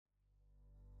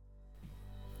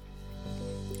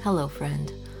Hello,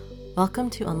 friend. Welcome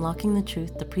to Unlocking the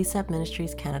Truth, the Precept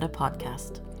Ministries Canada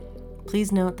podcast.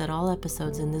 Please note that all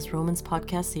episodes in this Romans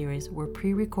podcast series were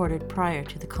pre-recorded prior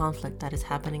to the conflict that is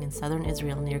happening in southern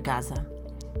Israel near Gaza.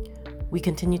 We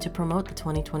continue to promote the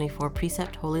 2024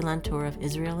 Precept Holy Land Tour of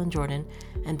Israel and Jordan,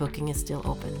 and booking is still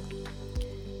open.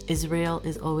 Israel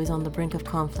is always on the brink of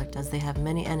conflict as they have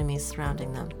many enemies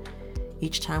surrounding them.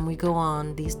 Each time we go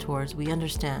on these tours, we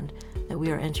understand that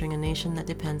we are entering a nation that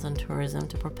depends on tourism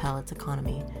to propel its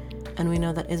economy, and we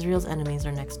know that Israel's enemies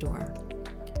are next door.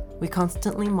 We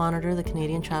constantly monitor the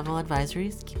Canadian travel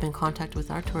advisories, keep in contact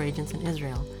with our tour agents in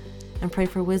Israel, and pray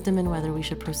for wisdom in whether we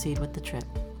should proceed with the trip.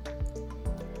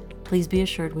 Please be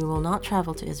assured we will not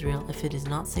travel to Israel if it is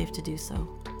not safe to do so.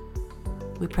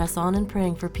 We press on in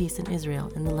praying for peace in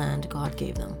Israel and the land God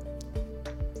gave them.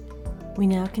 We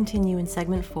now continue in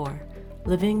segment 4,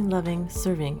 Living, Loving,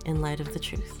 Serving in Light of the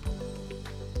Truth.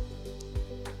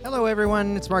 Hello,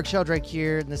 everyone. It's Mark Sheldrake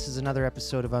here, and this is another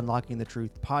episode of Unlocking the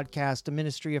Truth podcast, a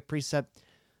ministry of Precept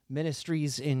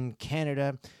Ministries in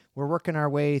Canada. We're working our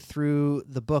way through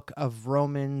the book of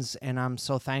Romans, and I'm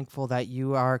so thankful that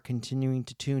you are continuing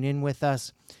to tune in with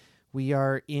us. We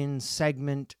are in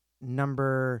segment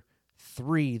number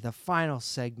 3, the final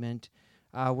segment.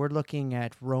 We're looking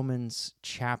at Romans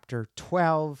chapter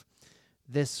 12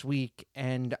 this week,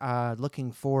 and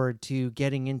looking forward to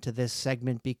getting into this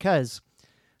segment because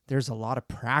there's a lot of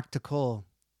practical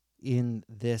in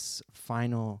this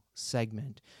final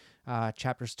segment,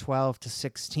 chapters 12 to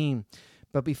 16.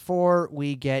 But before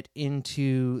we get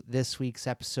into this week's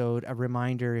episode, a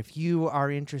reminder, if you are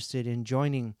interested in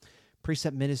joining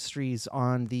Precept Ministries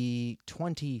on the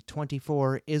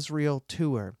 2024 Israel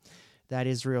Tour, that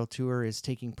Israel Tour is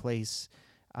taking place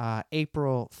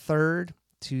April 3rd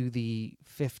to the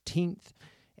 15th.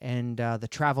 And the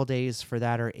travel days for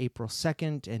that are April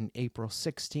 2nd and April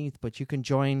 16th. But you can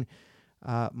join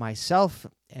myself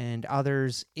and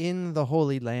others in the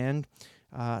Holy Land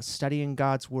studying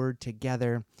God's Word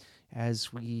together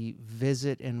as we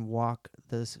visit and walk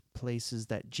the places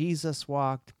that Jesus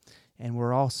walked. And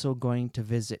we're also going to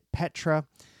visit Petra,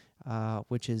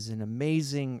 which is an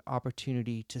amazing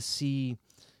opportunity to see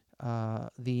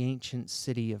the ancient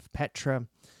city of Petra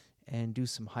and do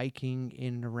some hiking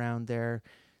in and around there.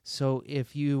 So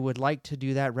if you would like to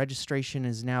do that, registration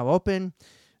is now open.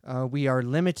 We are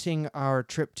limiting our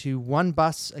trip to one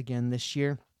bus again this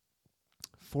year,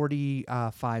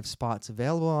 45 spots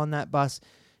available on that bus.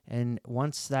 And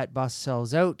once that bus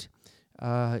sells out,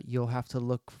 you'll have to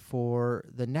look for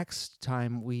the next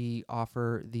time we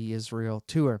offer the Israel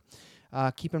Tour.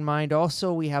 Keep in mind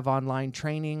also we have online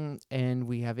training and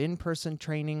we have in-person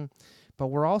training, but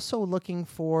we're also looking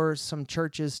for some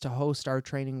churches to host our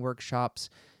training workshops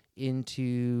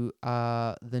into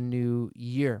the new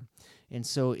year. And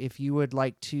so if you would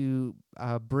like to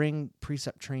bring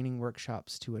precept training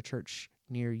workshops to a church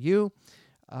near you,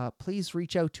 please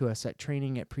reach out to us at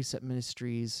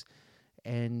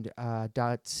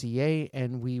training@preceptministries.ca,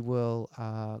 and we will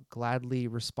gladly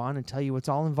respond and tell you what's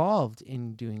all involved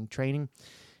in doing training.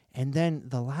 And then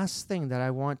the last thing that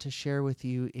I want to share with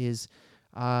you is,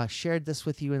 shared this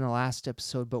with you in the last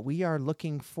episode, but we are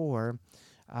looking for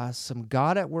some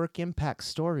God at work impact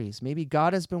stories. Maybe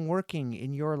God has been working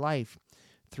in your life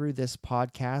through this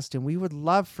podcast, and we would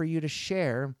love for you to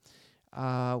share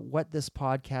what this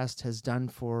podcast has done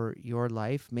for your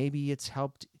life. Maybe it's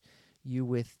helped you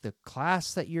with the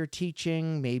class that you're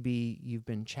teaching. Maybe you've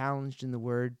been challenged in the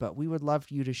Word, but we would love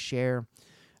for you to share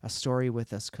a story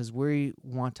with us because we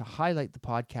want to highlight the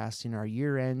podcast in our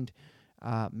year-end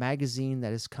magazine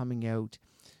that is coming out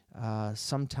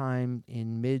sometime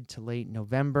in mid to late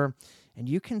November. And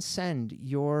you can send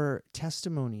your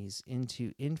testimonies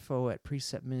into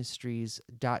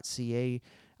info@preceptministries.ca,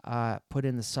 put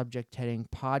in the subject heading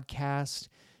podcast,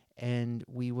 and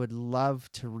we would love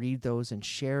to read those and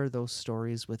share those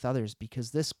stories with others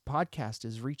because this podcast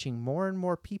is reaching more and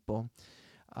more people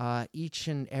each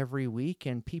and every week,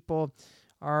 and people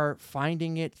are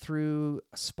finding it through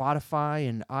Spotify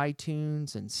and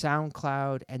iTunes and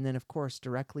SoundCloud, and then, of course,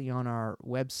 directly on our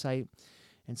website.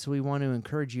 And so we want to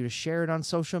encourage you to share it on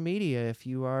social media if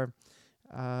you are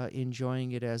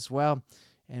enjoying it as well.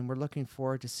 And we're looking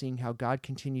forward to seeing how God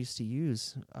continues to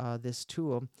use this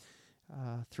tool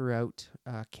throughout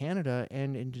Canada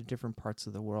and into different parts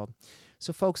of the world.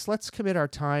 So, folks, let's commit our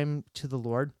time to the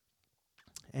Lord,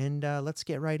 and let's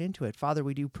get right into it. Father,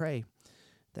 we do pray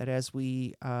that as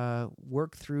we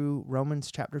work through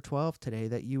Romans chapter 12 today,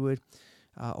 that you would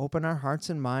open our hearts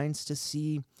and minds to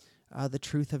see the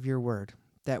truth of your word,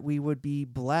 that we would be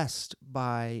blessed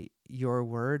by your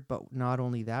word, but not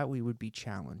only that, we would be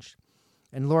challenged.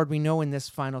 And Lord, we know in this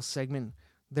final segment,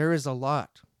 there is a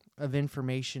lot of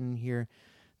information here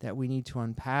that we need to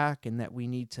unpack and that we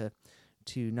need to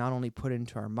not only put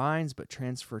into our minds, but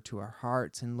transfer to our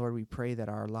hearts. And Lord, we pray that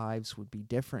our lives would be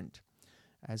different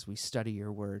as we study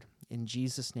your word. In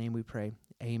Jesus' name we pray.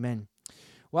 Amen.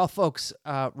 Well, folks,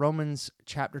 Romans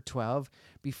chapter 12.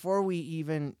 Before we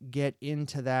even get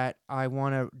into that, I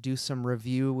want to do some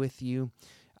review with you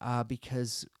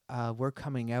because we're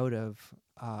coming out of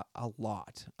a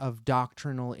lot of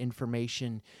doctrinal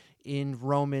information in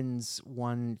Romans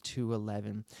 1 to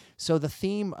 11. So the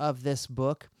theme of this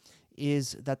book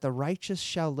is that the righteous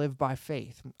shall live by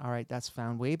faith. All right, that's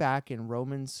found way back in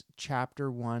Romans chapter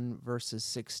 1, verses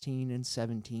 16 and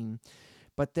 17.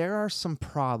 But there are some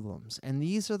problems, and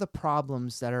these are the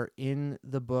problems that are in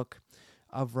the book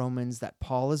of Romans that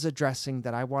Paul is addressing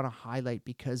that I want to highlight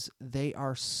because they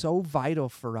are so vital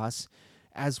for us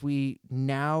as we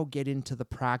now get into the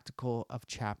practical of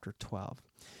chapter 12.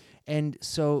 And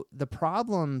so the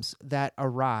problems that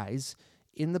arise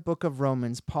in the book of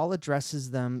Romans, Paul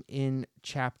addresses them in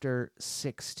chapter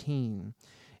 16.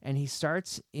 And he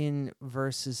starts in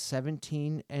verses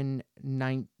 17 to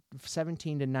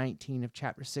 19 of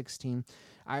chapter 16.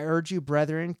 I urge you,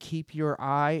 brethren, keep your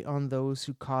eye on those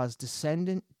who cause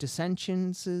dissensions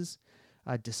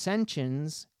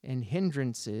and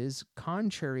hindrances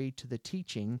contrary to the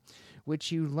teaching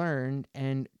which you learned,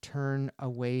 and turn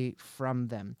away from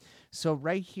them. So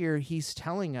right here, he's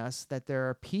telling us that there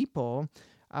are people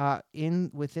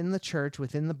within the church,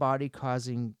 within the body,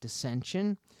 causing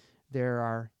dissension. There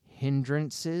are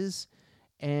hindrances,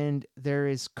 and there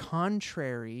is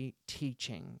contrary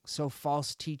teaching, so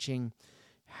false teaching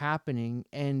happening.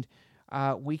 And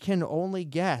we can only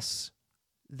guess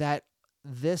that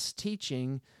this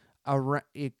teaching,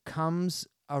 it comes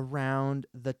around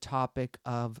the topic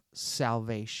of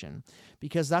salvation,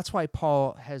 because that's why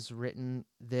Paul has written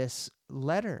this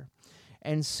letter.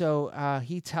 And so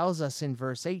he tells us in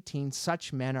verse 18,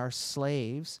 such men are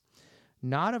slaves,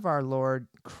 not of our Lord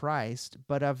Christ,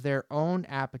 but of their own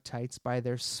appetites. By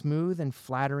their smooth and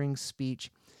flattering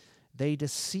speech, they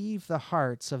deceive the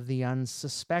hearts of the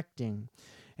unsuspecting.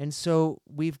 And so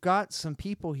we've got some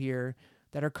people here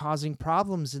that are causing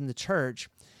problems in the church.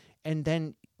 And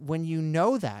then when you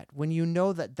know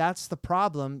that that's the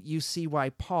problem, you see why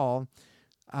Paul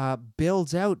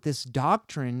builds out this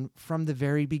doctrine from the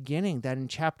very beginning, that in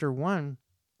chapter 1,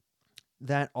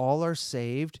 that all are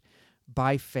saved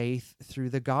by faith through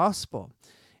the gospel,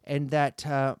 and that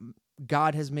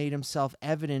God has made himself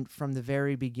evident from the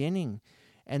very beginning,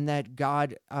 and that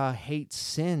God hates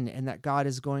sin, and that God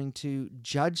is going to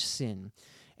judge sin.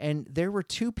 And there were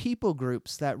two people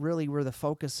groups that really were the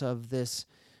focus of this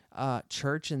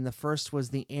church, and the first was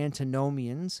the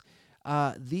antinomians.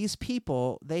 These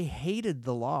people, they hated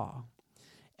the law,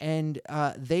 and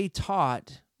they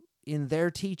taught in their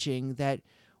teaching that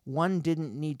one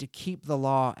didn't need to keep the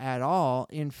law at all.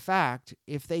 In fact,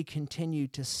 if they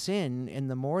continued to sin, and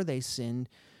the more they sinned,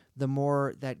 the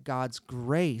more that God's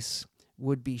grace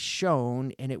would be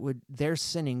shown, and their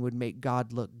sinning would make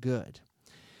God look good.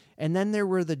 And then there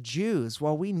were the Jews.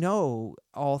 Well, we know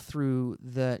all through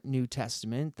the New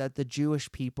Testament that the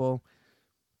Jewish people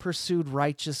pursued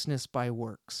righteousness by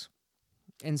works.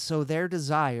 And so their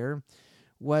desire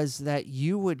was that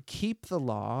you would keep the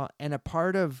law, and a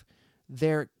part of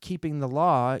their keeping the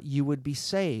law, you would be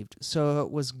saved. So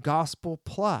it was gospel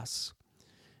plus,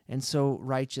 and so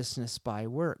righteousness by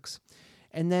works.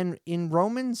 And then in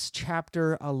Romans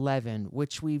chapter 11,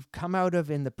 which we've come out of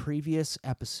in the previous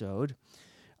episode,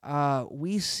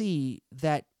 we see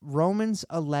that Romans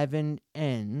 11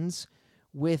 ends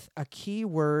with a key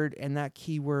word, and that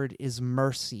key word is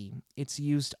mercy. It's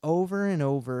used over and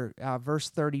over, verse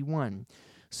 31.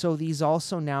 So these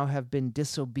also now have been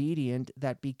disobedient,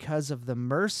 that because of the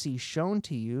mercy shown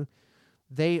to you,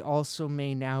 they also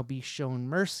may now be shown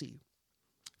mercy.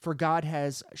 For God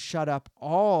has shut up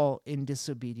all in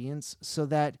disobedience, so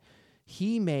that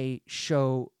he may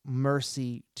show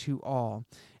mercy to all.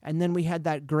 And then we had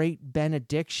that great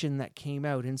benediction that came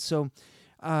out. And so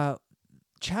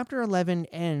chapter 11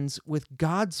 ends with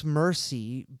God's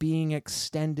mercy being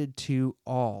extended to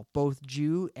all, both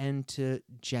Jew and to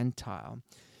Gentile.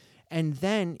 And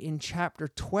then in chapter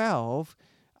 12,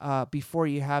 before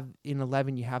you have, in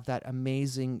 11, you have that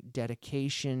amazing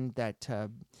dedication, that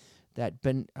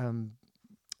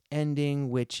ending,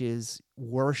 which is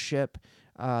worship,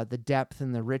 the depth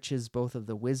and the riches, both of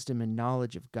the wisdom and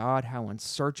knowledge of God, how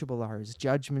unsearchable are his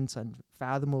judgments,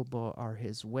 unfathomable are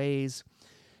his ways.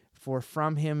 For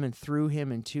from him and through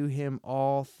him and to him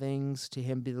all things, to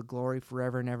him be the glory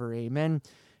forever and ever. Amen.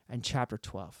 And chapter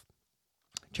 12.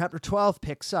 Chapter 12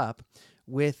 picks up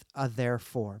with a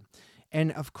therefore.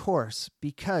 And of course,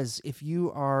 because if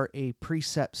you are a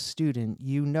precept student,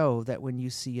 you know that when you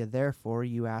see a therefore,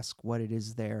 you ask what it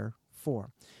is there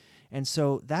for. And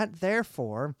so that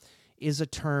therefore is a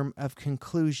term of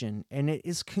conclusion, and it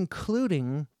is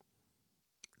concluding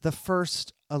the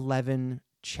first 11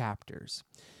 chapters.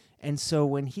 And so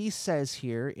when he says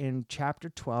here in chapter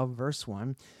 12, verse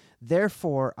 1,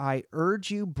 therefore I urge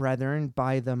you, brethren,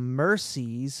 by the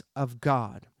mercies of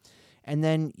God. And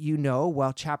then,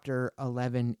 chapter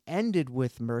 11 ended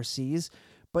with mercies,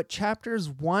 but chapters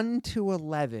 1 to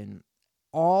 11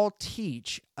 all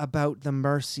teach about the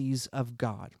mercies of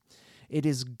God. It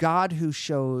is God who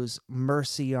shows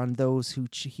mercy on those who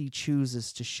he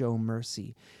chooses to show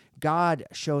mercy. God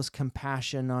shows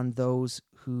compassion on those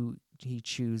who he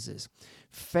chooses.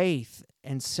 Faith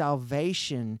and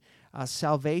salvation.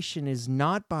 Salvation is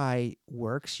not by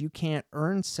works. You can't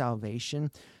earn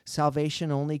salvation.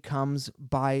 Salvation only comes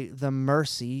by the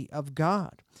mercy of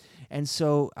God. And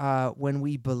so when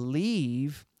we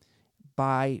believe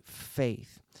by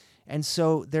faith, and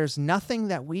so there's nothing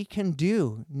that we can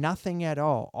do, nothing at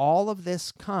all. All of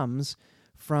this comes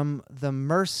from the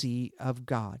mercy of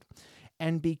God.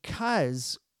 And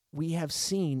because we have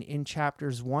seen in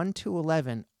chapters 1 to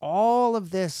 11, all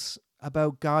of this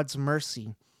about God's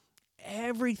mercy,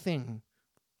 everything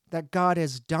that God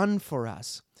has done for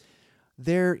us,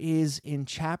 there is in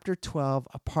chapter 12,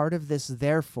 a part of this,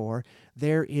 therefore,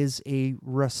 there is a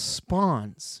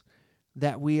response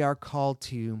that we are called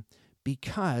to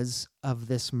because of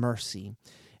this mercy.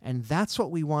 And that's what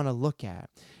we want to look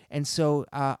at. And so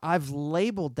I've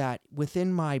labeled that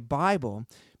within my Bible,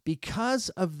 because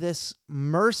of this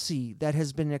mercy that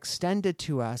has been extended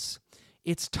to us,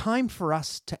 it's time for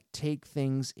us to take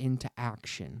things into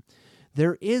action.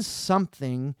 There is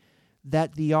something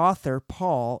that the author,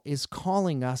 Paul, is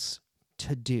calling us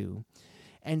to do.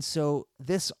 And so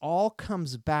this all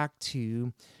comes back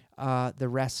to the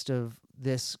rest of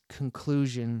this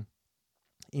conclusion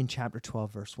in chapter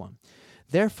 12, verse 1.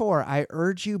 Therefore, I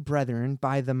urge you, brethren,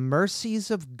 by the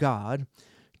mercies of God,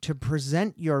 to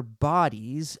present your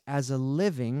bodies as a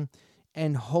living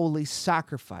and holy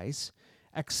sacrifice,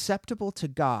 acceptable to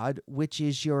God, which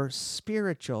is your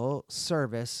spiritual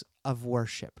service of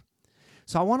worship.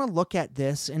 So I want to look at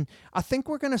this, and I think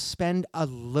we're going to spend a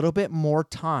little bit more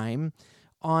time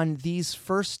on these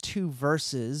first two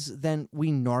verses than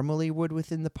we normally would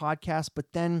within the podcast,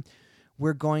 but then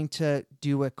we're going to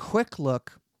do a quick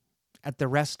look at the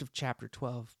rest of chapter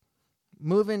 12,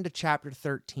 move into chapter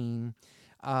 13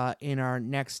 in our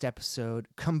next episode,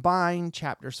 combine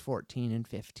chapters 14 and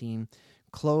 15,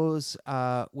 close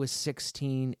with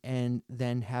 16, and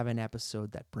then have an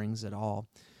episode that brings it all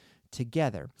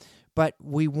together. But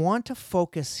we want to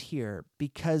focus here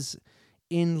because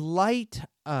in light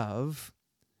of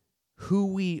who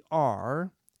we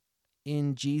are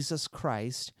in Jesus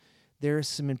Christ, there are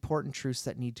some important truths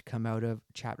that need to come out of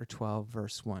chapter 12,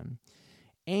 verse 1.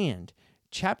 And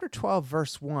chapter 12,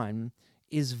 verse 1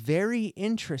 is very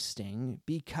interesting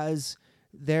because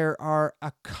there are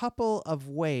a couple of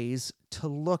ways to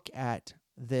look at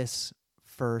this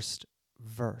first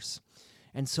verse.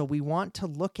 And so we want to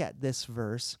look at this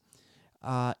verse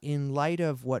in light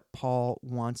of what Paul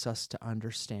wants us to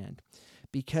understand.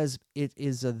 Because it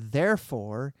is a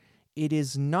therefore, it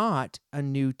is not a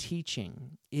new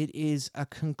teaching. It is a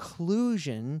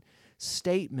conclusion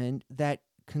statement that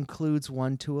concludes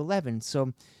 1 to 11.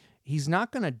 So he's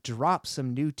not going to drop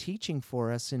some new teaching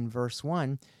for us in verse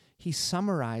 1. He's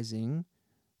summarizing,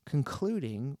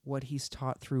 concluding what he's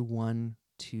taught through 1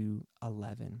 to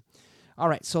 11. All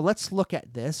right, so let's look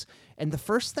at this. And the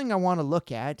first thing I want to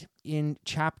look at in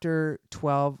chapter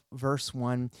 12, verse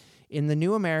 1, in the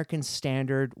New American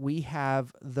Standard, we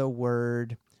have the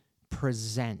word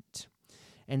present.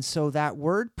 And so that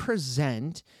word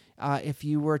present, if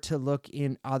you were to look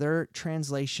in other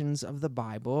translations of the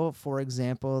Bible, for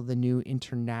example, the New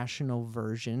International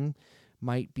Version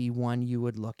might be one you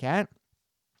would look at.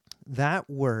 That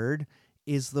word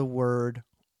is the word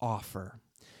offer.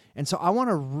 And so I want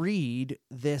to read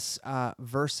this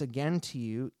verse again to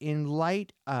you in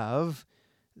light of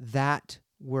that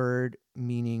word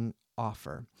meaning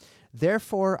offer.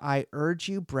 Therefore, I urge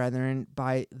you, brethren,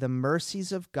 by the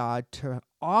mercies of God, to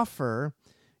offer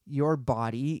your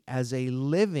body as a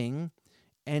living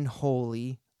and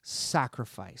holy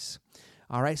sacrifice.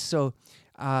 All right, so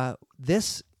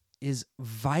this is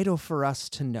vital for us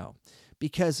to know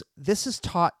because this is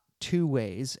taught two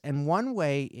ways. And one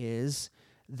way is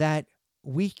that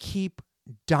we keep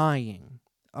dying.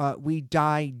 We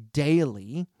die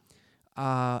daily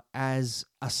as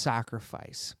a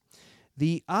sacrifice.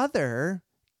 The other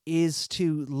is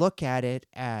to look at it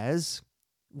as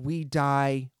we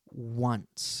die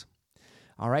once.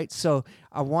 All right, so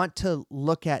I want to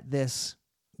look at this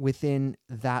within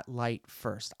that light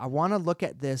first. I want to look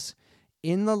at this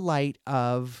in the light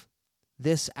of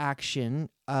this action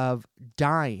of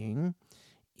dying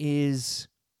is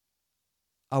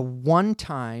a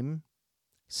one-time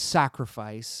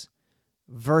sacrifice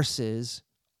versus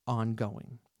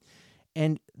ongoing.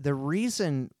 And the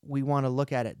reason we want to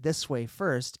look at it this way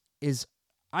first is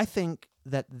I think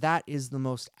that that is the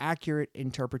most accurate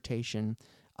interpretation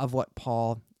of what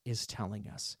Paul is telling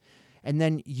us. And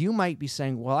then you might be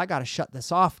saying, well, I got to shut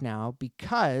this off now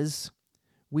because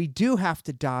we do have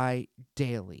to die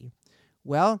daily.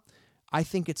 Well, I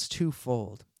think it's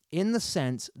twofold in the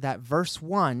sense that verse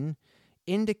 1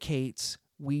 indicates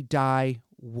we die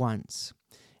once.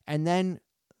 And then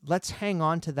let's hang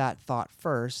on to that thought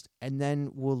first, and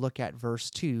then we'll look at verse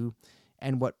 2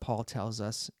 and what Paul tells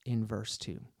us in verse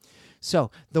 2.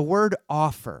 So the word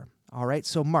offer, all right?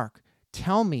 So Mark,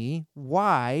 tell me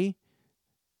why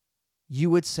you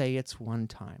would say it's one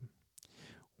time.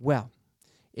 Well,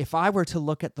 if I were to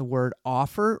look at the word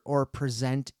offer or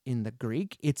present in the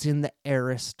Greek, it's in the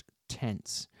aorist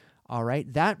tense, all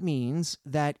right? That means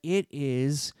that it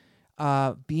is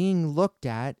being looked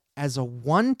at as a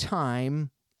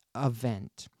one-time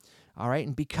event, all right?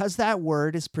 And because that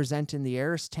word is present in the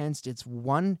aorist tense, it's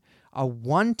a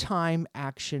one-time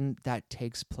action that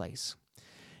takes place.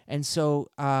 And so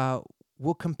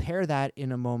we'll compare that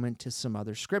in a moment to some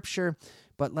other scripture,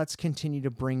 but let's continue to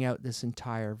bring out this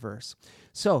entire verse.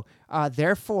 So,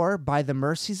 therefore, by the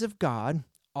mercies of God,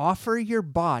 offer your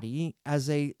body as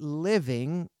a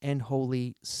living and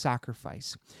holy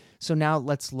sacrifice. So now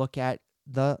let's look at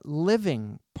the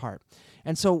living part.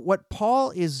 And so what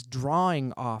Paul is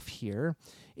drawing off here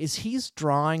is he's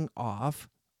drawing off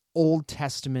Old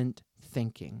Testament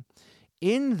thinking.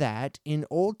 In that, in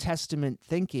Old Testament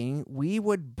thinking, we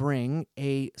would bring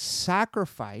a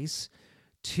sacrifice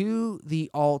to the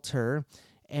altar,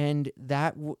 and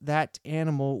that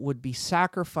animal would be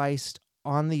sacrificed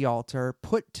on the altar,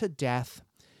 put to death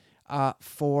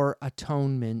for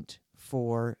atonement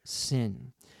for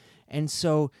sin. And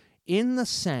so in the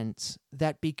sense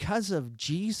that because of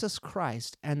Jesus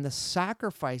Christ and the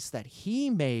sacrifice that he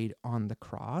made on the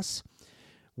cross,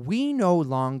 we no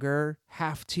longer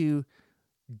have to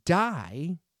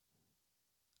die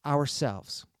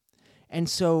ourselves. And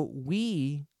so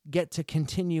we get to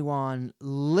continue on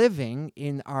living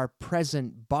in our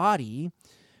present body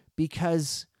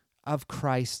because of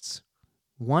Christ's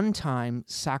one-time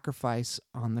sacrifice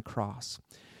on the cross.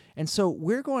 And so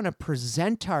we're going to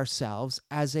present ourselves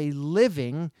as a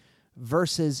living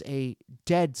versus a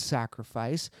dead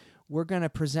sacrifice. We're going to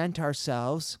present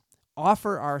ourselves,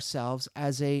 offer ourselves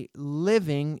as a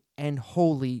living and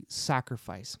holy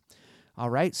sacrifice. All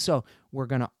right, so we're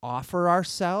going to offer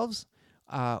ourselves.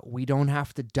 We don't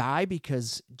have to die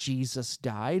because Jesus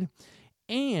died.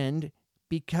 And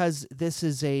because this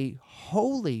is a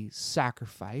holy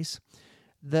sacrifice,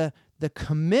 the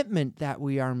commitment that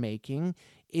we are making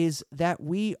is that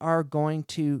we are going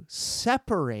to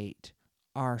separate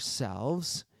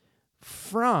ourselves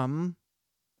from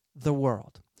the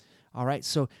world. All right,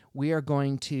 so we are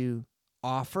going to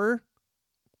offer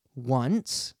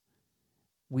once.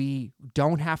 We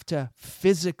don't have to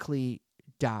physically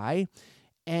die.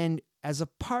 And as a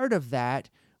part of that,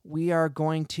 we are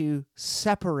going to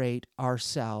separate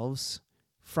ourselves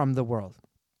from the world.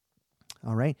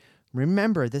 All right,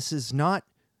 remember, this is not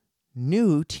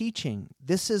new teaching.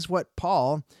 This is what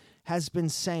Paul has been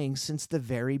saying since the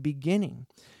very beginning,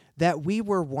 that we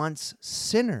were once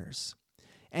sinners.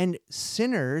 And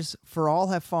sinners, for all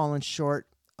have fallen short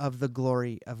of the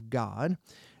glory of God.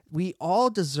 We all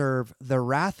deserve the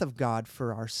wrath of God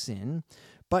for our sin,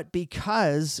 but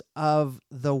because of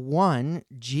the one,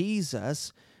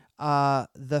 Jesus,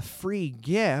 the free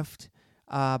gift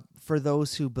for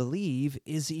those who believe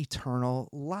is eternal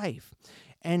life.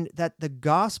 And that the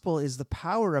gospel is the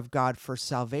power of God for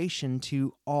salvation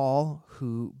to all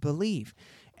who believe.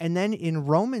 And then in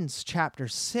Romans chapter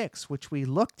 6, which we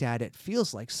looked at, it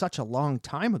feels like such a long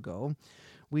time ago,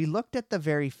 we looked at the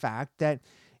very fact that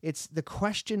the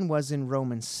question was in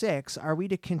Romans 6, are we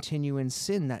to continue in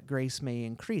sin that grace may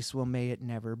increase? Well, may it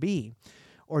never be.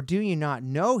 Or do you not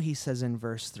know, he says in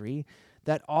verse 3,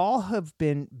 that all have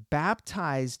been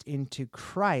baptized into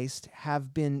Christ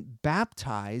have been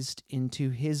baptized into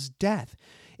his death.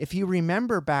 If you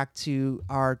remember back to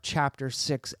our chapter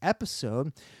 6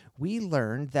 episode, we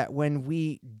learned that when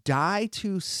we die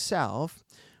to self,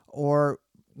 or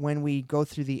when we go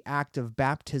through the act of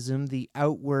baptism, the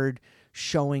outward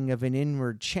showing of an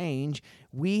inward change.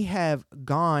 We have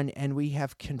gone and we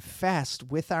have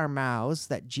confessed with our mouths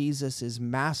that Jesus is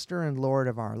Master and Lord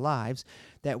of our lives,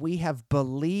 that we have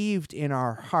believed in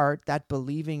our heart, that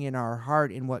believing in our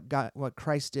heart in what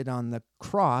Christ did on the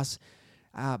cross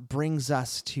brings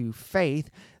us to faith.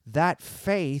 That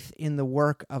faith in the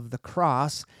work of the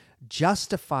cross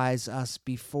justifies us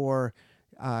before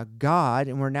God,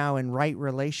 and we're now in right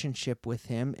relationship with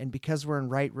him. And because we're in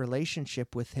right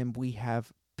relationship with him, we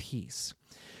have peace.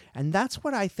 And that's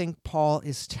what I think Paul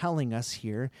is telling us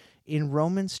here in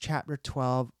Romans chapter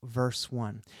 12, verse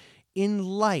 1. In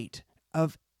light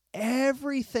of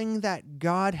everything that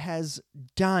God has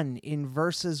done in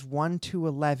verses 1 to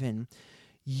 11,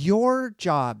 your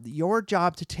job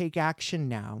to take action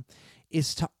now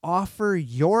is to offer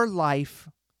your life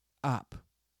up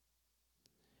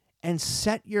and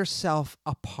set yourself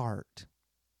apart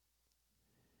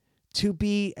to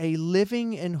be a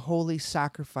living and holy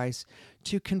sacrifice,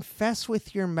 to confess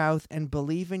with your mouth and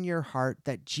believe in your heart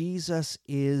that Jesus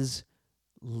is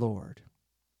Lord.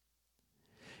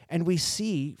 And we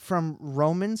see from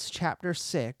Romans chapter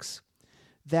 6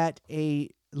 that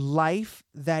a life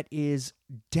that is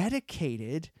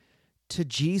dedicated to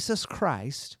Jesus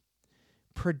Christ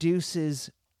produces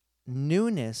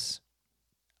newness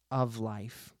of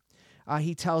life.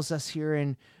 He tells us here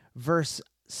in verse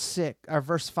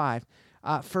 5,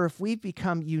 for if we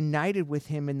become united with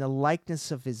him in the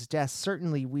likeness of his death,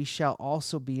 certainly we shall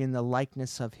also be in the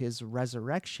likeness of his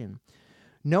resurrection,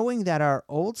 knowing that our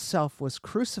old self was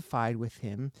crucified with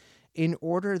him in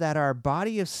order that our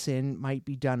body of sin might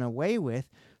be done away with,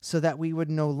 so that we would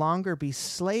no longer be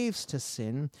slaves to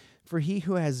sin, for he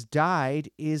who has died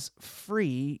is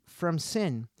free from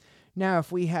sin. Now,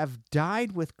 if we have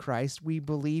died with Christ, we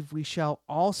believe we shall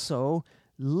also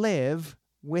live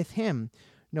with him,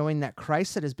 knowing that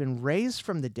Christ that has been raised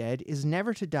from the dead is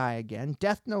never to die again.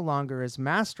 Death no longer is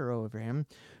master over him.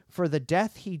 For the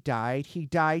death he died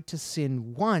to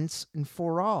sin once and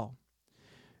for all.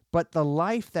 But the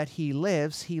life that he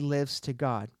lives to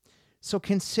God. So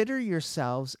consider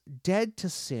yourselves dead to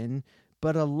sin,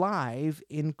 but alive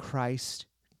in Christ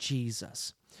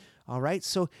Jesus. All right,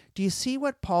 so do you see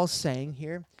what Paul's saying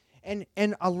here? And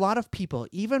a lot of people,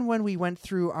 even when we went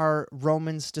through our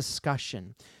Romans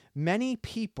discussion, many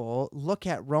people look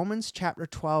at Romans chapter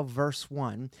 12, verse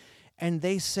 1, and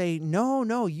they say,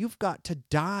 no, you've got to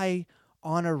die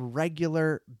on a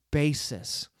regular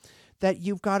basis, that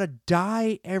you've got to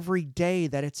die every day,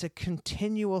 that it's a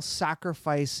continual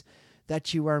sacrifice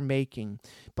that you are making.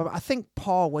 But I think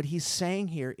Paul, what he's saying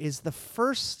here is the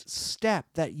first step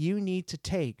that you need to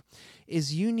take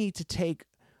is you need to take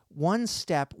one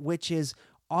step, which is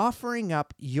offering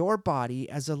up your body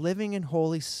as a living and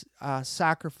holy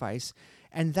sacrifice.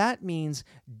 And that means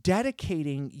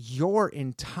dedicating your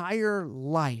entire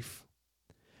life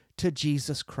to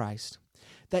Jesus Christ.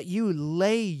 That you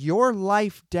lay your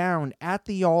life down at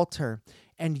the altar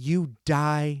and you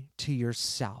die to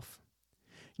yourself.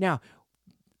 Now,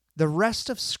 the rest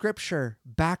of Scripture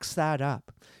backs that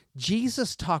up.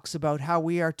 Jesus talks about how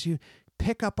we are to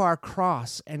pick up our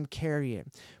cross and carry it.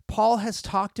 Paul has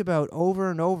talked about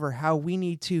over and over how we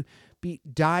need to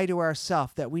die to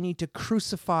ourselves, that we need to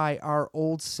crucify our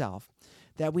old self,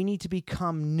 that we need to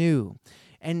become new.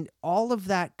 And all of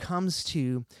that comes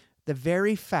to the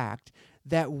very fact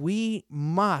that we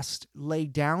must lay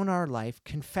down our life,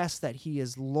 confess that he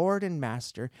is Lord and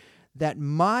Master, that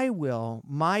my will,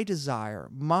 my desire,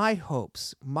 my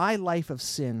hopes, my life of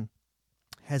sin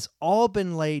has all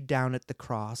been laid down at the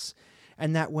cross,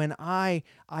 and that when I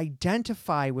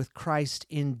identify with Christ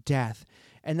in death,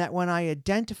 and that when I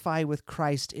identify with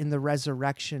Christ in the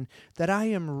resurrection, that I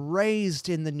am raised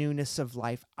in the newness of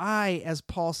life. I, as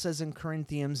Paul says in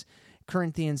Corinthians,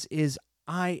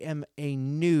 I am a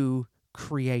new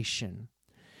creation.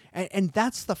 And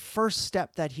that's the first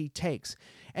step that he takes.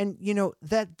 And,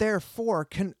 that therefore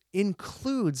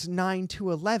includes 9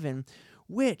 to 11,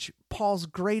 which Paul's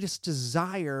greatest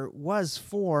desire was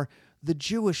for the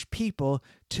Jewish people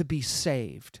to be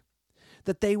saved.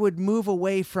 That they would move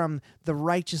away from the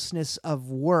righteousness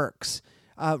of works,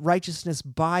 righteousness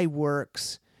by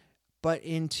works, but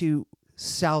into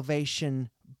salvation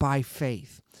by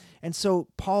faith. And so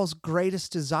Paul's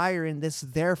greatest desire in this,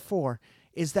 therefore,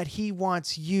 is that he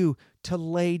wants you to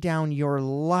lay down your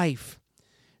life,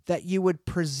 that you would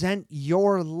present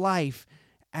your life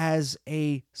as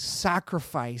a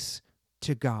sacrifice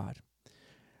to God.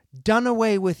 Done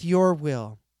away with your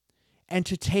will, and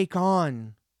to take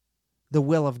on the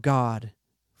will of God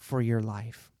for your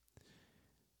life.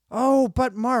 Oh,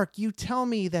 but Mark, you tell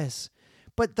me this,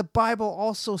 but the Bible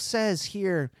also says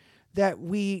here that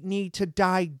we need to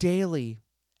die daily.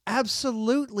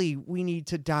 Absolutely, we need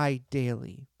to die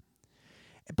daily.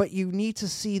 But you need to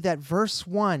see that verse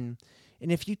 1,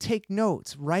 and if you take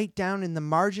notes, write down in the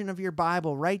margin of your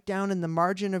Bible, write down in the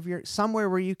margin of somewhere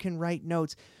where you can write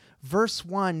notes. Verse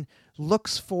 1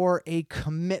 looks for a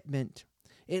commitment.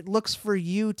 It looks for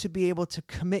you to be able to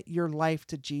commit your life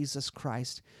to Jesus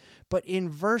Christ. But in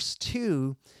verse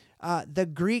 2, the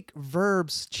Greek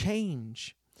verbs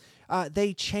change.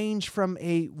 They change from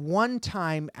a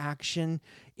one-time action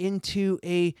into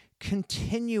a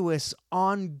continuous,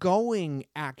 ongoing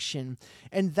action.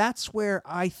 And that's where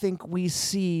I think we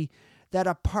see that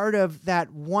a part of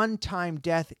that one-time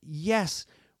death, yes,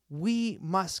 we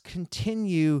must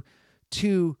continue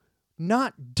to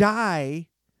not die,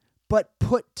 but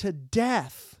put to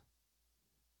death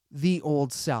the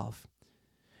old self.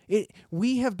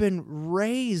 We have been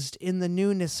raised in the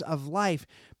newness of life,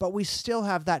 but we still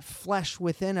have that flesh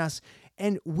within us,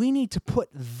 and we need to put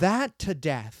that to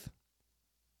death.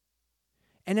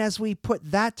 And as we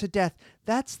put that to death,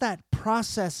 that's that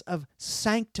process of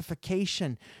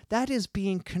sanctification. That is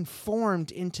being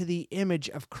conformed into the image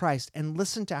of Christ. And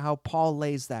listen to how Paul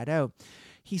lays that out.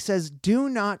 He says, "Do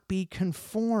not be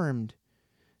conformed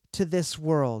to this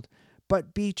world,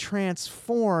 but be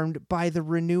transformed by the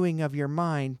renewing of your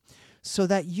mind, so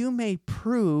that you may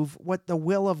prove what the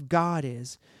will of God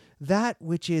is, that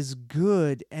which is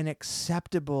good and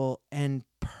acceptable and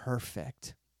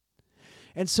perfect."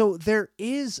 And so there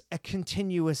is a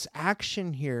continuous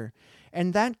action here,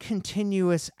 and that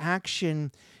continuous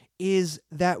action is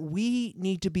that we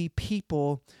need to be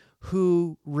people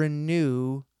who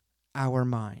renew our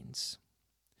minds.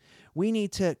 We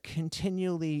need to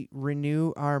continually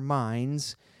renew our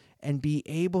minds and be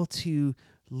able to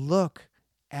look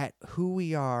at who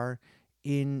we are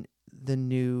in the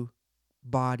new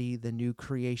body, the new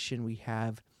creation we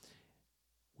have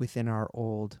within our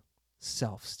old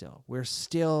self still. We're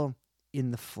still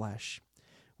in the flesh.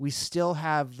 We still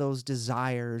have those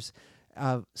desires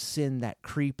of sin that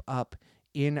creep up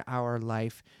in our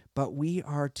life, but we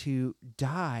are to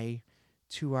die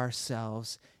to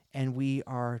ourselves, and we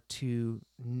are to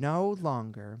no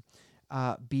longer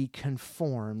be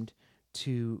conformed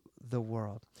to the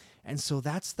world. And so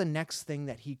that's the next thing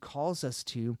that he calls us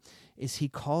to, is he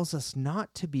calls us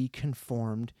not to be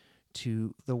conformed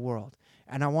to the world.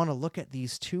 And I want to look at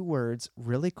these two words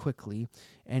really quickly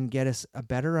and get us a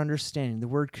better understanding. The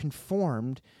word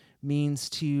conformed means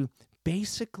to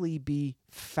basically be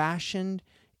fashioned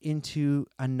into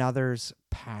another's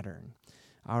pattern.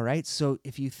 All right, so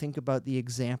if you think about the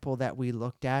example that we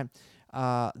looked at,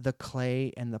 the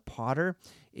clay and the potter,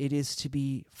 it is to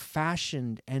be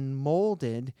fashioned and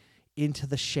molded into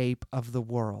the shape of the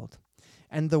world.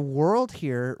 And the world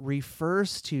here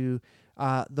refers to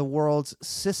the world's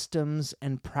systems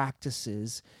and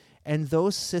practices, and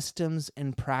those systems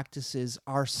and practices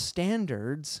are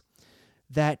standards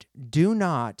that do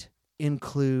not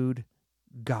include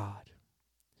God.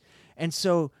 And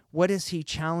so what is he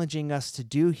challenging us to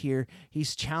do here?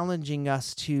 He's challenging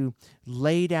us to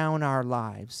lay down our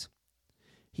lives.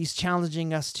 He's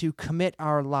challenging us to commit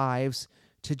our lives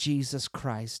to Jesus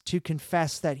Christ, to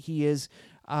confess that he is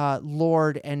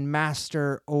Lord and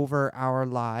Master over our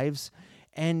lives.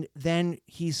 And then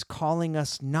he's calling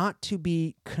us not to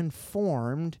be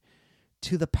conformed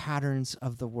to the patterns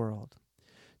of the world.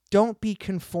 Don't be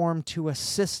conformed to a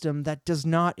system that does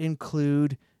not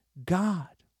include God.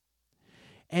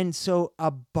 And so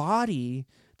a body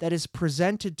that is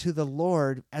presented to the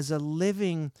Lord as a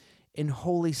living and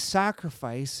holy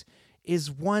sacrifice is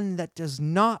one that does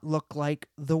not look like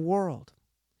the world.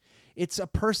 It's a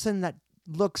person that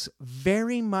looks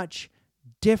very much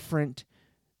different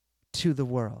to the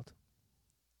world.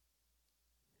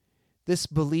 This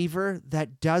believer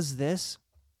that does this,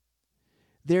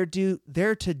 they're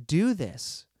to do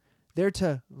this. They're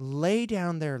to lay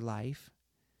down their life,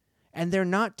 and they're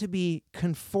not to be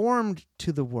conformed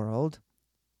to the world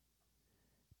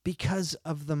because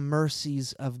of the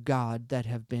mercies of God that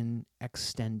have been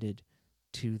extended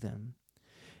to them.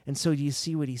 And so do you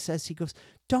see what he says? He goes,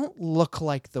 don't look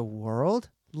like the world.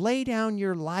 Lay down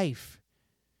your life.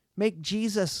 Make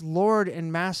Jesus Lord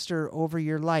and Master over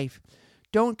your life.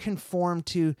 Don't conform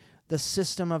to the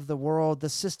system of the world, the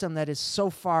system that is so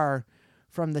far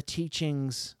from the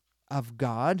teachings of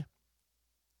God.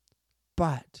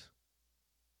 But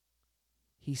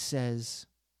he says,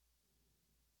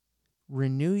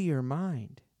 renew your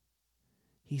mind.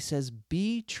 He says,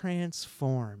 be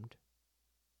transformed.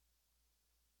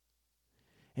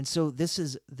 And so this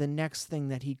is the next thing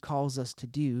that he calls us to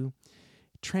do,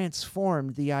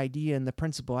 transformed, the idea and the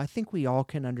principle, I think we all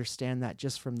can understand that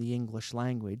just from the English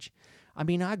language. I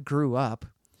mean, I grew up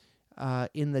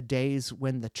in the days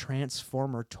when the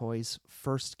Transformer toys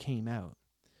first came out.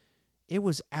 It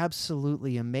was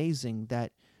absolutely amazing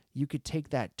that you could take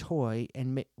that toy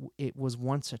and it was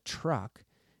once a truck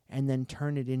and then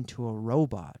turn it into a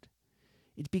robot.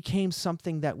 It became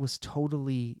something that was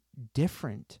totally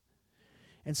different.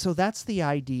 And so that's the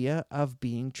idea of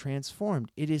being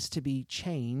transformed. It is to be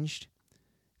changed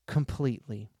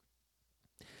completely.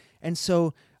 And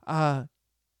so how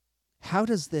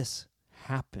does this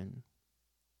happen?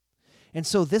 And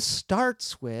so this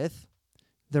starts with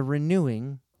the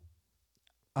renewing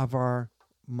of our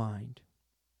mind.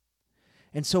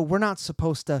 And so we're not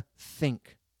supposed to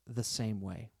think the same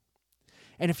way.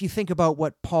 And if you think about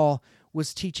what Paul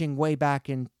was teaching way back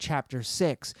in chapter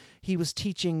 6, he was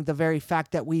teaching the very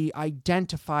fact that we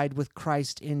identified with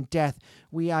Christ in death.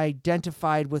 We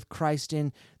identified with Christ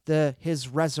in his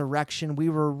resurrection. We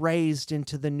were raised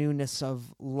into the newness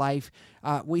of life.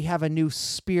 We have a new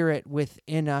spirit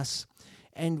within us,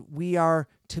 and we are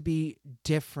to be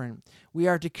different. We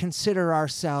are to consider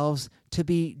ourselves to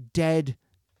be dead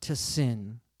to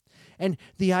sin. And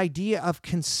the idea of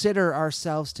consider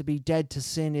ourselves to be dead to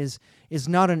sin is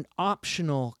not an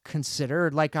optional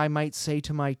consider, like I might say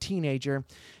to my teenager,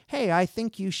 hey, I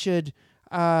think you should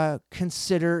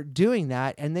consider doing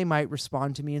that. And they might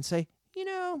respond to me and say,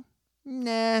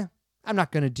 nah, I'm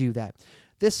not going to do that.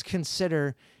 This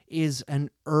consider is an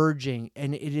urging,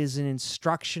 and it is an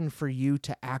instruction for you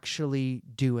to actually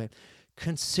do it.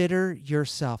 Consider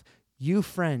yourself, you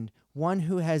friend, one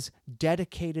who has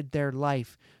dedicated their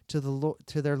life to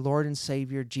their Lord and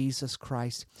Savior, Jesus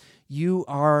Christ. You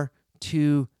are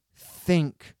to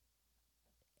think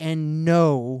and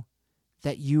know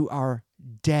that you are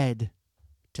dead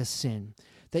to sin,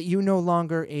 that you no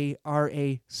longer are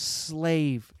a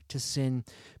slave to sin,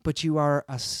 but you are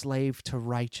a slave to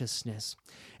righteousness.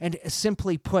 And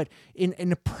simply put,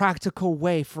 in a practical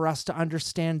way for us to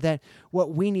understand that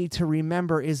what we need to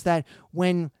remember is that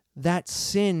when that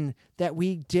sin that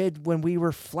we did when we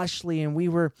were fleshly and we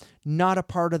were not a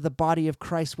part of the body of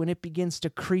Christ, when it begins to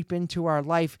creep into our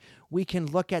life, we can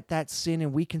look at that sin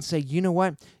and we can say, you know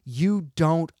what? You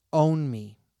don't own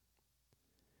me.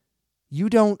 You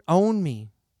don't own me.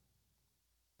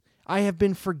 I have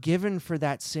been forgiven for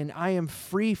that sin. I am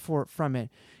free from it.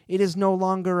 It is no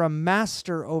longer a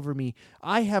master over me.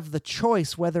 I have the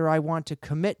choice whether I want to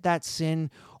commit that sin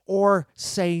or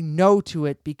say no to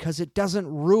it because it doesn't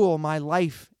rule my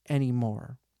life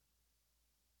anymore.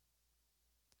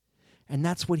 And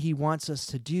that's what he wants us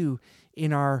to do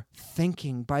in our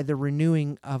thinking by the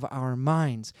renewing of our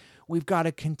minds. We've got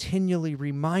to continually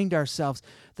remind ourselves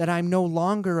that I'm no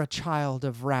longer a child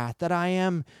of wrath, that I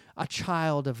am a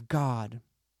child of God,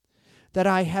 that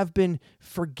I have been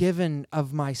forgiven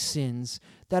of my sins,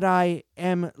 that I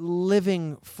am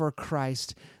living for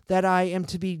Christ, that I am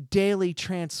to be daily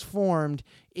transformed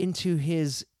into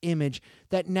his image,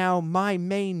 that now my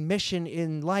main mission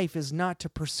in life is not to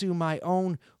pursue my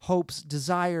own hopes,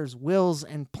 desires, wills,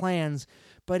 and plans,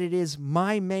 but it is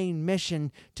my main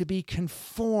mission to be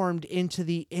conformed into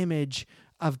the image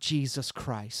of Jesus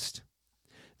Christ.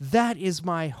 That is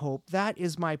my hope. That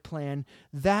is my plan.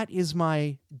 That is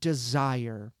my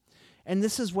desire. And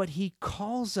this is what he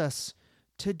calls us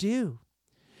to do.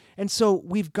 And so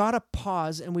we've got to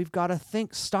pause and we've got to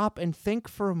stop and think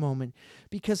for a moment,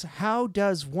 because how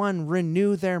does one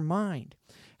renew their mind?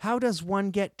 How does one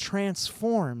get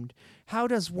transformed? How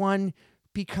does one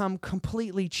become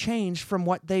completely changed from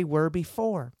what they were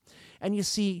before? And you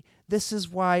see, this is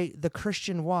why the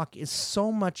Christian walk is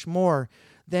so much more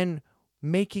than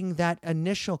making that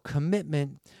initial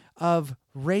commitment of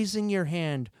raising your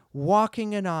hand,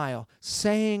 walking an aisle,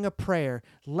 saying a prayer,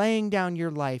 laying down your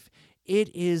life.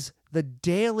 It is the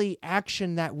daily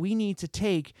action that we need to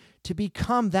take to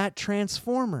become that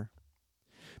transformer.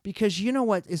 Because you know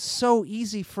what is so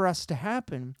easy for us to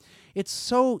happen? It's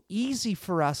so easy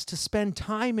for us to spend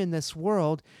time in this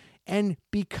world and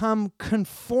become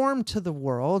conformed to the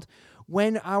world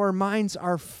when our minds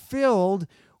are filled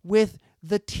with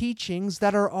the teachings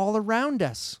that are all around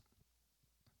us.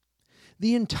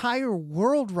 The entire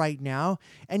world right now,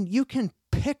 and you can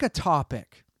pick a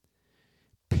topic.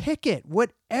 Pick it,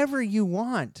 whatever you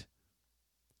want.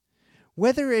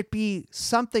 Whether it be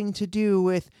something to do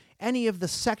with any of the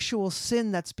sexual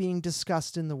sin that's being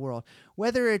discussed in the world,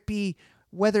 whether it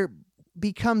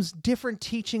becomes different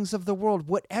teachings of the world,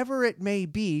 whatever it may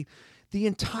be, the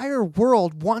entire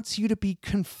world wants you to be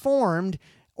conformed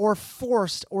or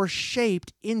forced or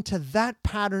shaped into that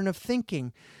pattern of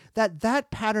thinking.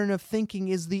 that pattern of thinking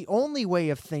is the only way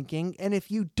of thinking. And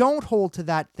if you don't hold to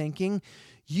that thinking,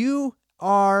 you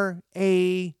are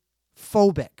a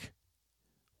phobic.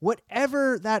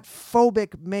 Whatever that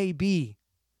phobic may be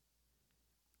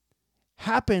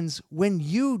happens when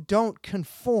you don't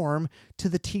conform to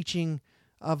the teaching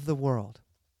of the world.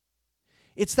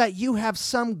 It's that you have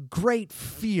some great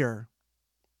fear.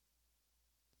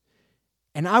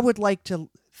 And I would like to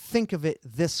think of it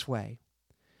this way.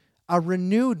 A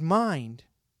renewed mind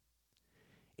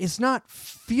is not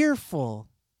fearful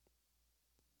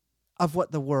of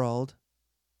what the world,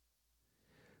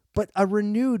 but a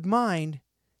renewed mind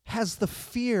has the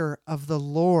fear of the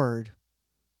Lord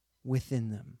within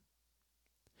them.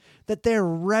 That their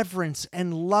reverence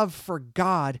and love for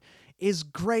God is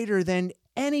greater than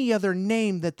any other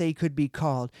name that they could be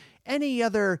called, any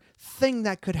other thing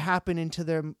that could happen to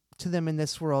them in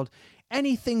this world,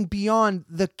 anything beyond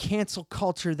the cancel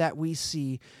culture that we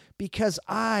see, because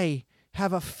I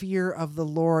have a fear of the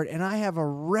Lord and I have a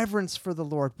reverence for the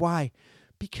Lord. Why?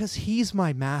 Because He's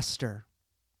my master.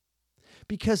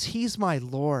 Because He's my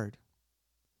Lord.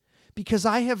 Because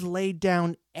I have laid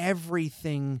down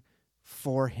everything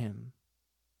for Him.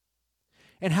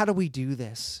 And how do we do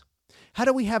this? How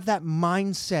do we have that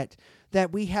mindset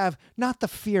that we have not the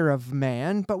fear of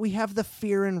man, but we have the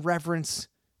fear and reverence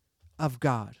of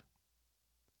God?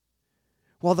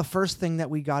 Well, the first thing that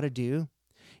we got to do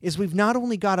is we've not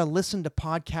only got to listen to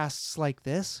podcasts like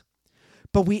this,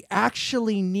 but we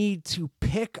actually need to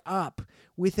pick up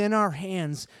within our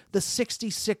hands the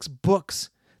 66 books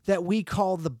that we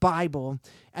call the Bible,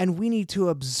 and we need to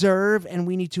observe and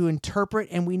we need to interpret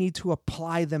and we need to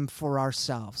apply them for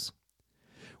ourselves.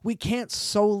 We can't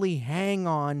solely hang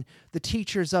on the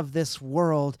teachers of this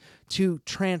world to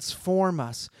transform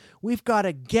us. We've got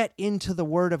to get into the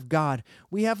Word of God.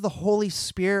 We have the Holy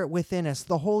Spirit within us.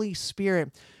 The Holy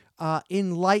Spirit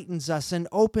enlightens us and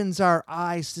opens our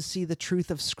eyes to see the truth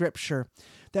of Scripture,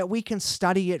 that we can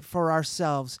study it for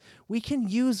ourselves. We can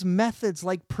use methods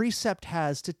like Precept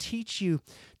has to teach you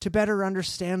to better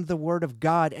understand the Word of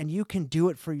God, and you can do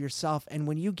it for yourself. And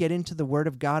when you get into the Word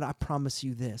of God, I promise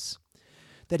you this,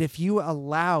 that if you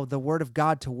allow the Word of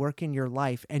God to work in your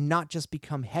life and not just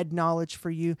become head knowledge for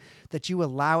you, that you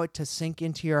allow it to sink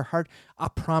into your heart, I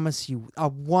promise you a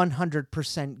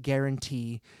 100%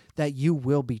 guarantee that you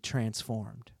will be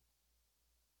transformed,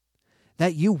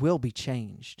 that you will be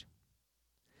changed,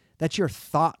 that your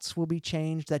thoughts will be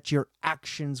changed, that your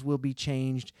actions will be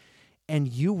changed, and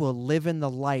you will live in the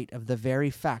light of the very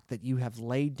fact that you have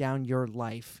laid down your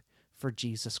life for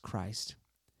Jesus Christ.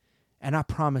 And I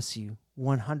promise you,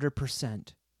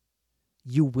 100%,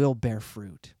 you will bear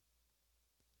fruit.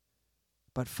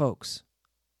 But folks,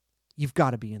 you've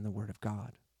got to be in the Word of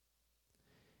God.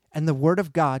 And the Word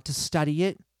of God, to study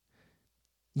it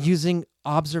using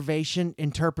observation,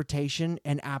 interpretation,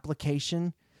 and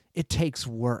application, it takes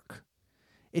work.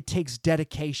 It takes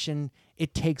dedication.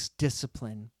 It takes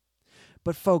discipline.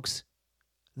 But folks,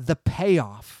 the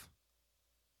payoff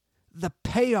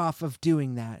of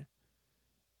doing that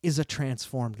is a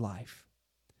transformed life.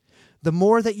 The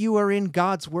more that you are in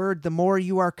God's Word, the more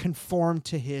you are conformed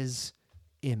to His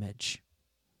image.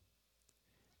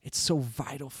 It's so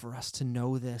vital for us to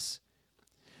know this.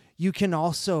 You can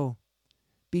also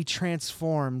be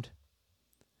transformed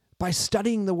by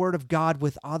studying the Word of God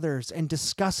with others and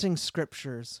discussing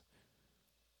Scriptures.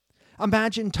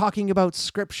 Imagine talking about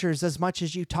Scriptures as much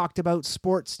as you talked about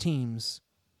sports teams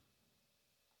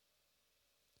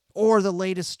or the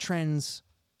latest trends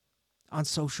on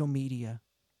social media.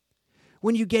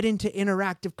 When you get into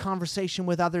interactive conversation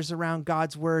with others around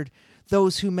God's Word,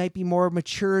 those who might be more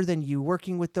mature than you,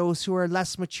 working with those who are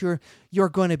less mature, you're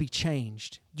going to be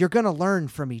changed. You're going to learn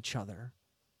from each other.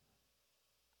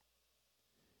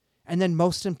 And then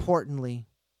most importantly,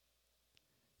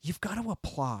 you've got to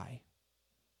apply.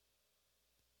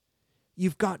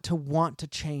 You've got to want to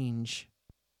change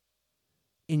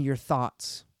in your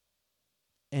thoughts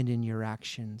and in your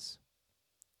actions.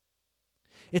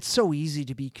 It's so easy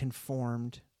to be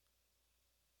conformed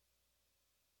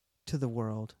to the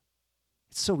world.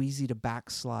 It's so easy to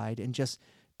backslide and just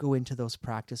go into those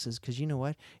practices, because you know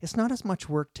what? It's not as much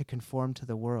work to conform to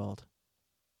the world.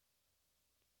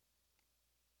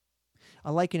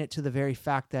 I liken it to the very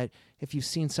fact that if you've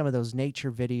seen some of those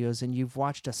nature videos and you've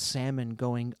watched a salmon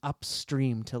going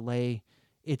upstream to lay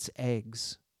its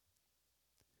eggs,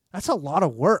 that's a lot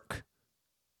of work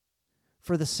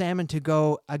for the salmon to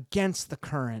go against the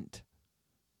current.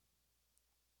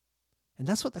 And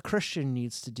that's what the Christian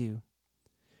needs to do.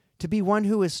 To be one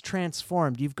who is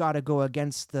transformed, you've got to go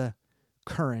against the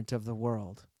current of the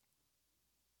world.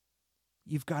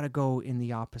 you've got to go in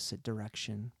the opposite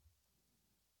direction.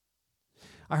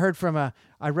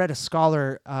 I read a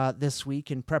scholar this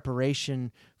week in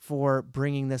preparation for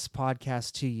bringing this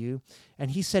podcast to you,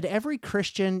 and he said every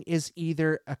Christian is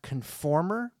either a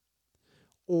conformer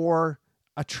or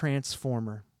a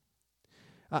transformer.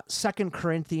 2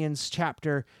 Corinthians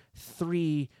chapter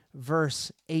 3,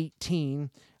 verse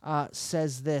 18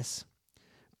 says this,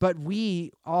 "But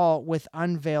we all with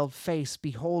unveiled face,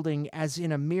 beholding as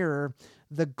in a mirror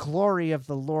the glory of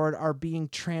the Lord, are being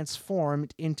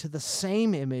transformed into the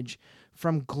same image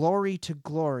from glory to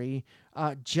glory,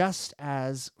 just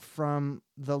as from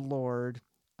the Lord,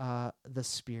 the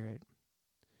Spirit."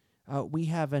 We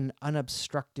have an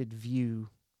unobstructed view.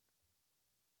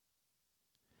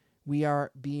 We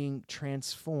are being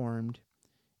transformed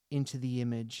into the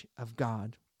image of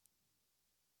God.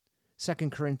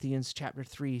 2 Corinthians chapter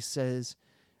 3 says,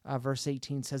 verse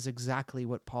 18 says exactly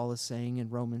what Paul is saying in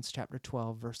Romans chapter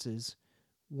 12, verses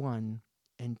 1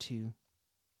 and 2.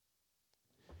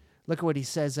 Look at what he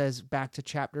says as back to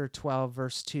chapter 12,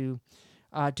 verse 2.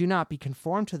 "Do not be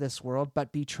conformed to this world,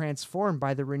 but be transformed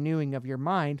by the renewing of your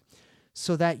mind,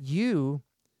 so that you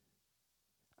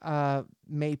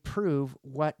may prove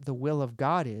what the will of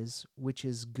God is, which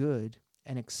is good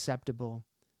and acceptable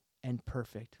and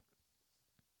perfect."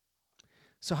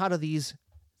 So how do these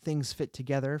things fit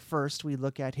together? First, we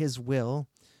look at his will.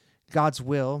 God's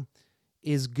will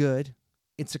is good,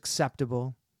 it's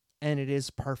acceptable, and it is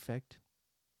perfect.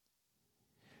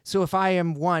 So if I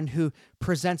am one who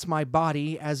presents my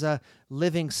body as a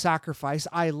living sacrifice,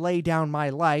 I lay down my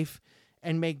life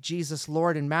and make Jesus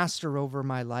Lord and Master over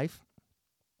my life,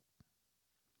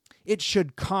 it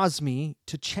should cause me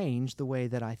to change the way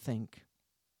that I think.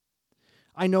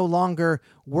 I no longer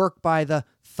work by the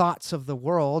thoughts of the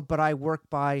world, but I work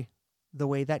by the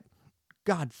way that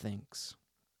God thinks.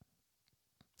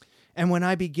 And when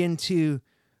I begin to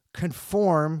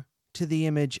conform to the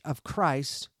image of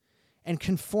Christ and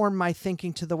conform my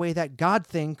thinking to the way that God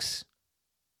thinks,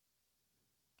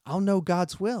 I'll know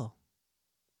God's will.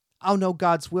 I'll know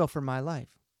God's will for my life.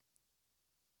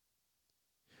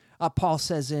 Paul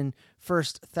says in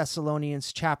 1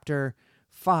 Thessalonians chapter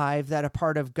 5 that a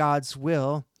part of God's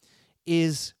will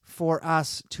is for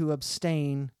us to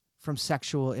abstain from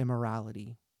sexual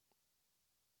immorality.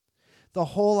 The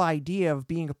whole idea of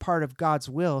being a part of God's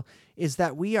will is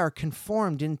that we are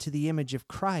conformed into the image of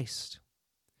Christ,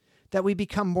 that we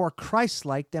become more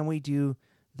Christ-like than we do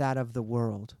that of the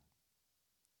world.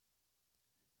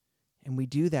 And we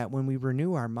do that when we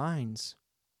renew our minds.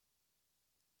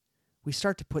 We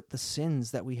start to put the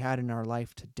sins that we had in our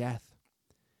life to death.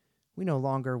 We no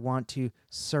longer want to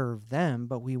serve them,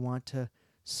 but we want to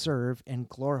serve and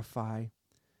glorify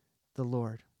the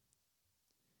Lord.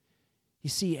 You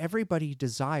see, everybody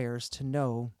desires to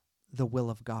know the will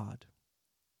of God.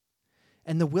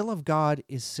 And the will of God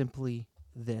is simply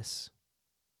this.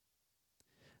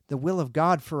 The will of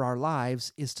God for our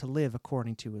lives is to live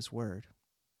according to His Word.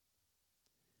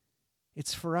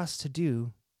 It's for us to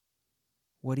do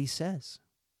what He says.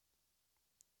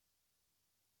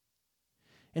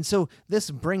 And so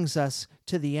this brings us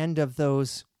to the end of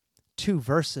those 2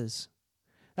 verses.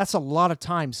 That's a lot of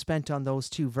time spent on those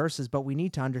 2 verses, but we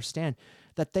need to understand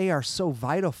that they are so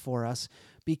vital for us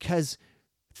because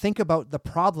think about the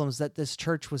problems that this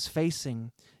church was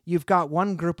facing. You've got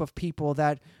one group of people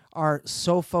that are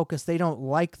so focused, they don't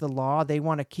like the law, they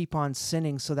want to keep on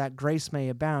sinning so that grace may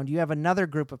abound. You have another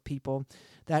group of people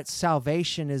that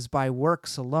salvation is by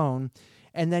works alone.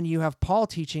 And then you have Paul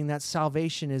teaching that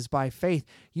salvation is by faith.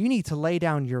 You need to lay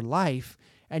down your life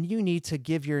and you need to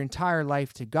give your entire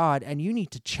life to God and you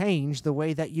need to change the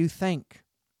way that you think.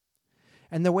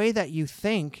 And the way that you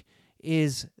think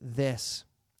is this.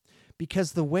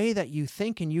 Because the way that you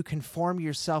think and you conform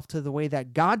yourself to the way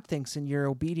that God thinks and you're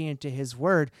obedient to His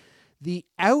Word, the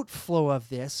outflow of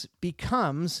this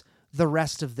becomes the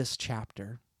rest of this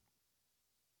chapter.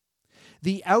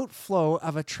 The outflow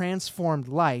of a transformed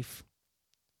life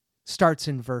starts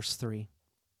in verse 3.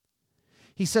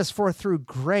 He says, "For through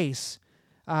grace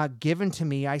given to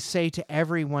me, I say to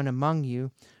everyone among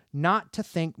you, not to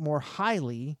think more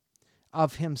highly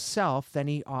of himself than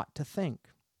he ought to think,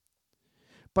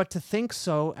 but to think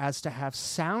so as to have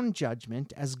sound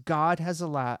judgment, as God has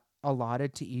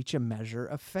allotted to each a measure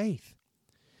of faith."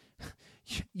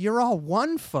 You're all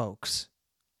one, folks.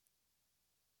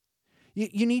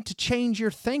 You need to change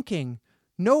your thinking.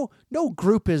 No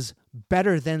group is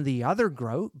better than the other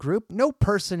group. No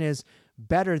person is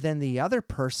better than the other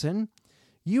person.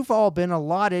 You've all been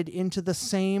allotted into the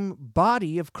same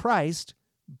body of Christ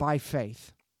by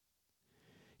faith.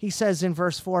 He says in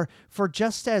verse 4, "For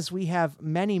just as we have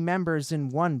many members in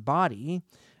one body,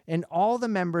 and all the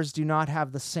members do not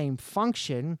have the same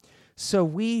function, so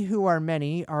we who are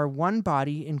many are one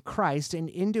body in Christ and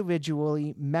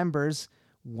individually members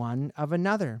one of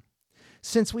another.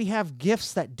 Since we have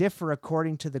gifts that differ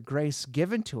according to the grace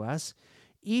given to us,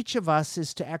 each of us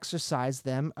is to exercise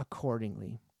them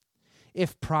accordingly.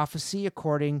 If prophecy,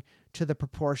 according to the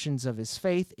proportions of his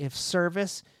faith; if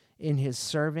service, in his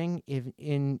serving; if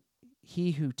in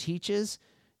he who teaches,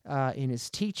 in his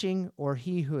teaching; or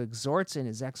he who exhorts, in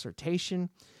his exhortation;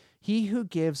 he who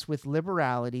gives with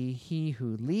liberality; he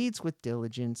who leads with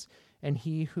diligence; and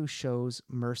he who shows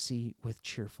mercy with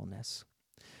cheerfulness."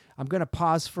 I'm going to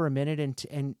pause for a minute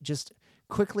and just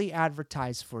quickly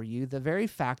advertise for you the very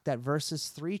fact that verses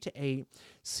 3 to 8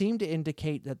 seem to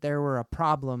indicate that there were a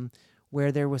problem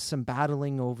where there was some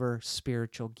battling over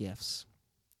spiritual gifts.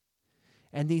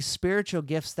 And these spiritual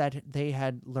gifts that they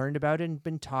had learned about and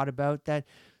been taught about, that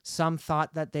some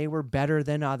thought that they were better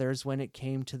than others when it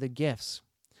came to the gifts.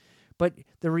 But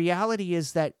the reality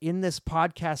is that in this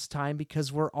podcast time,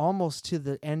 because we're almost to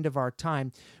the end of our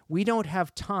time, we don't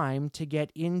have time to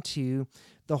get into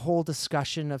the whole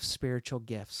discussion of spiritual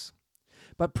gifts.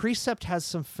 But Precept has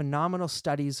some phenomenal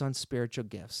studies on spiritual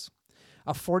gifts.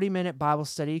 A 40-minute Bible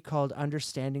study called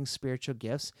Understanding Spiritual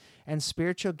Gifts, and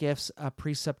Spiritual Gifts,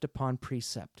 Precept Upon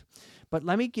Precept. But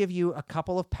let me give you a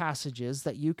couple of passages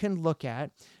that you can look at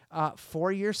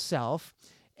for yourself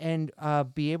and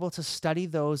be able to study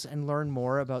those and learn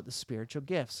more about the spiritual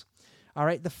gifts. All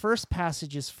right, the first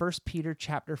passage is 1 Peter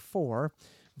chapter 4,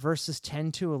 verses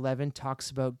 10 to 11, talks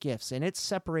about gifts, and it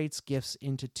separates gifts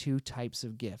into two types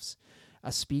of gifts,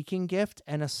 a speaking gift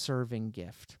and a serving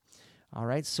gift. All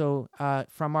right, so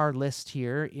from our list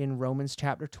here in Romans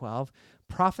chapter 12,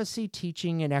 prophecy,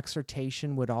 teaching, and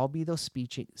exhortation would all be those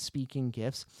speaking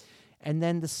gifts. And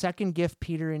then the second gift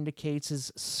Peter indicates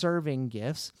is serving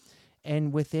gifts.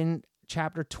 And within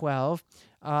chapter 12,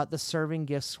 the serving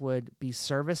gifts would be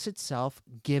service itself,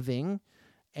 giving,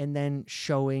 and then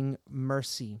showing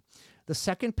mercy. The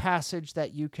second passage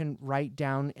that you can write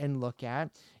down and look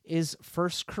at is 1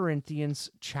 Corinthians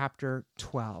chapter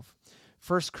 12.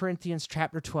 1 Corinthians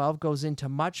chapter 12 goes into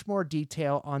much more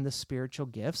detail on the spiritual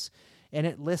gifts, and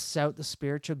it lists out the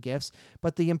spiritual gifts.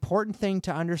 But the important thing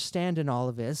to understand in all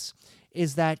of this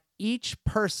is that each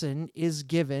person is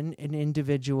given an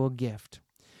individual gift,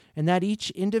 and that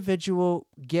each individual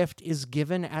gift is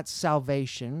given at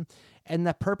salvation, and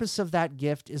the purpose of that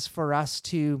gift is for us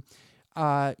to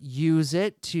use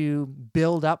it to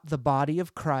build up the body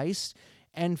of Christ,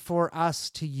 and for us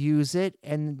to use it,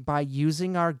 and by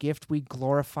using our gift, we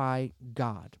glorify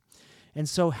God. And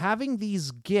so having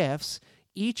these gifts,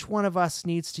 each one of us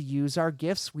needs to use our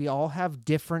gifts. We all have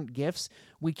different gifts.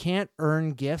 We can't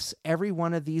earn gifts. Every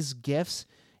one of these gifts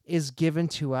is given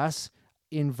to us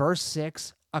in verse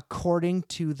 6 according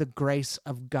to the grace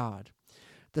of God.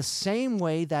 The same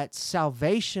way that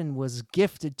salvation was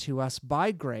gifted to us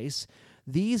by grace,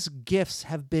 these gifts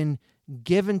have been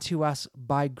given to us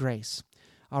by grace.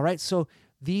 All right, so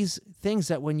these things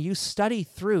that when you study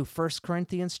through 1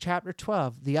 Corinthians chapter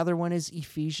 12, the other one is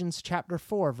Ephesians chapter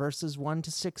 4, verses 1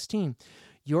 to 16,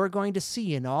 you're going to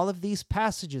see in all of these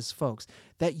passages, folks,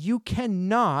 that you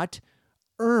cannot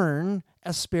earn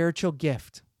a spiritual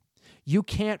gift. You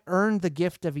can't earn the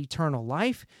gift of eternal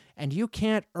life, and you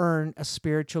can't earn a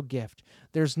spiritual gift.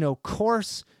 There's no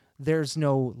course, there's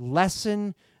no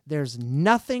lesson, there's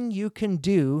nothing you can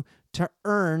do to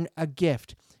earn a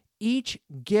gift. Each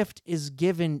gift is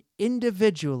given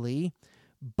individually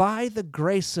by the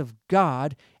grace of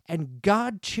God, and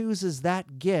God chooses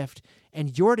that gift,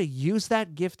 and you're to use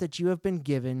that gift that you have been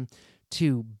given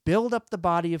to build up the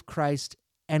body of Christ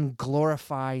and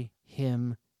glorify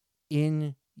Him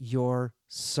in your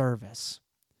service.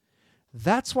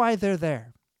 That's why they're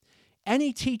there.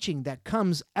 Any teaching that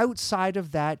comes outside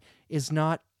of that is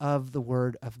not of the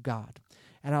Word of God.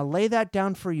 And I'll lay that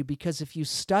down for you, because if you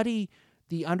study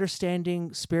the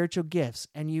understanding spiritual gifts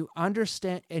and you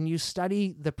understand and you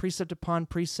study the precept upon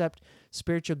precept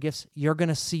spiritual gifts, you're going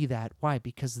to see that. Why?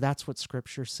 Because that's what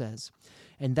Scripture says.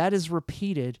 And that is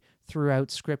repeated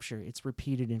throughout Scripture. It's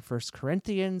repeated in 1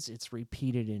 Corinthians, it's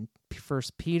repeated in 1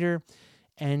 Peter,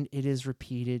 and it is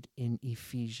repeated in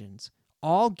Ephesians.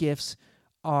 All gifts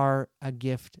are a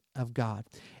gift of God.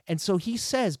 And so he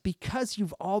says, because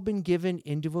you've all been given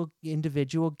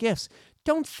individual gifts,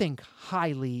 don't think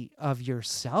highly of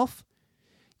yourself.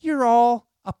 You're all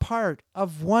a part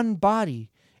of one body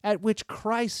at which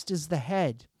Christ is the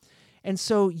head. And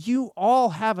so you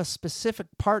all have a specific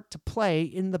part to play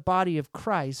in the body of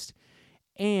Christ,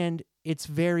 and it's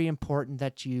very important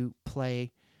that you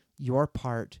play your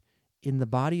part in the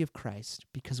body of Christ,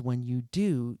 because when you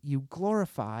do, you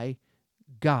glorify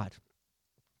God.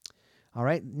 All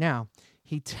right, now,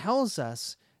 he tells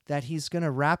us that he's going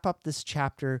to wrap up this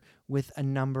chapter with a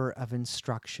number of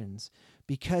instructions.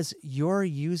 Because you're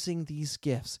using these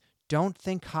gifts, don't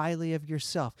think highly of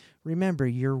yourself. Remember,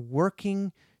 you're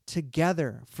working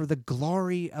together for the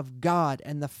glory of God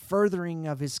and the furthering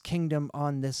of his kingdom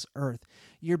on this earth.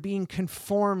 You're being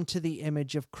conformed to the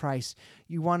image of Christ.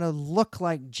 You want to look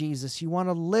like Jesus. You want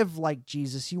to live like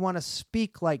Jesus. You want to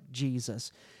speak like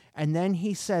Jesus. And then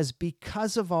he says,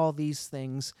 because of all these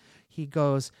things, he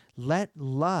goes, let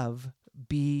love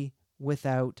be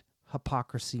without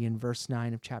hypocrisy in verse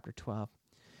 9 of chapter 12.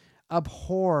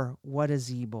 Abhor what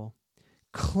is evil.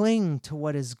 Cling to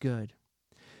what is good.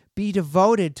 Be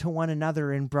devoted to one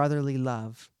another in brotherly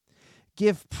love.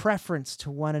 Give preference to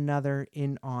one another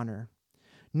in honor.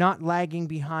 Not lagging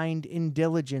behind in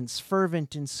diligence,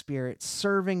 fervent in spirit,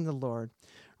 serving the Lord,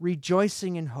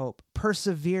 rejoicing in hope,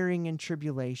 persevering in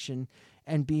tribulation,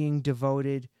 and being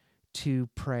devoted to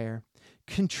prayer.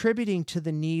 Contributing to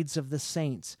the needs of the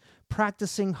saints,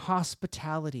 practicing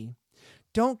hospitality.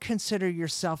 Don't consider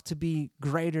yourself to be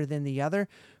greater than the other.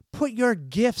 Put your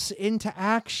gifts into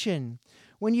action.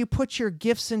 When you put your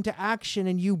gifts into action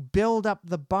and you build up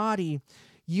the body,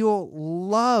 you'll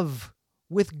love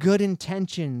with good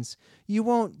intentions. You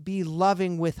won't be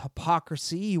loving with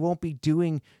hypocrisy. You won't be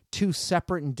doing two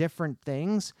separate and different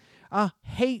things.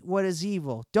 Hate what is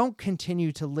evil. Don't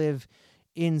continue to live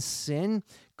in sin.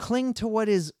 Cling to what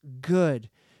is good.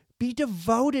 Be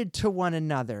devoted to one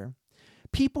another.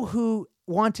 People who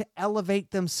want to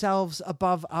elevate themselves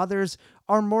above others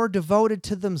are more devoted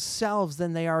to themselves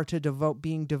than they are to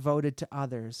being devoted to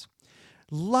others.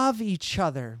 Love each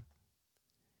other.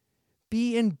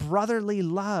 Be in brotherly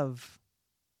love.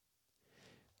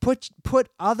 Put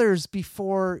others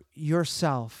before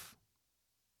yourself.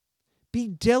 Be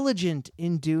diligent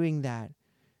in doing that.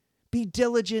 Be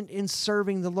diligent in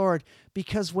serving the Lord,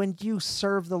 because when you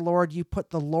serve the Lord, you put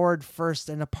the Lord first,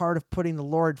 and a part of putting the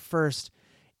Lord first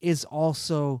is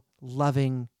also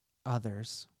loving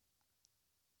others.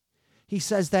 He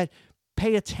says that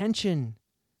pay attention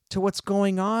to what's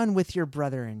going on with your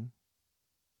brethren.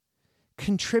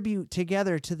 Contribute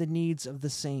together to the needs of the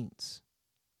saints.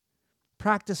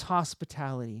 Practice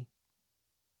hospitality.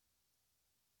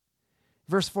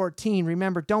 Verse 14,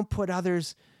 remember, don't put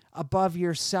others above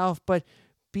yourself, but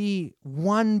be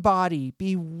one body,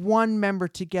 be one member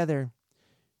together.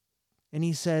 And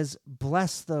he says,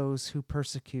 bless those who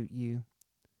persecute you,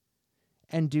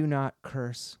 and do not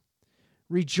curse.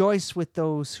 Rejoice with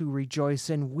those who rejoice,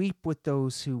 and weep with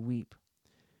those who weep.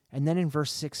 And then in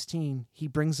verse 16, he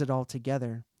brings it all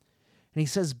together. And he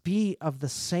says, be of the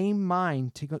same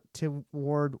mind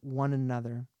toward one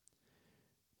another.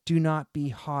 Do not be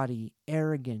haughty,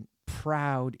 arrogant,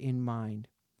 proud in mind,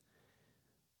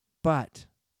 but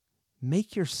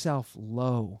make yourself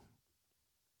low.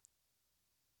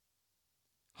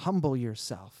 Humble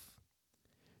yourself.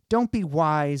 Don't be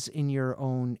wise in your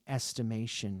own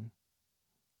estimation.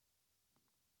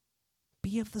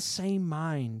 Be of the same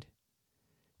mind.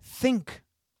 Think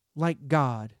like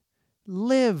God.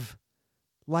 Live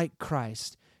like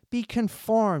Christ. Be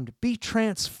conformed. Be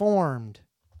transformed.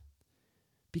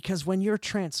 Because when you're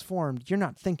transformed, you're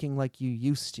not thinking like you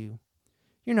used to.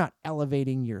 You're not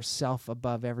elevating yourself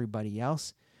above everybody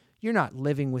else. You're not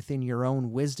living within your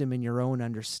own wisdom and your own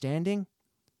understanding.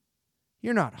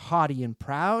 You're not haughty and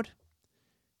proud.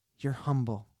 You're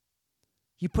humble.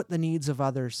 You put the needs of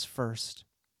others first.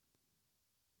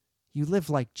 You live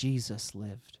like Jesus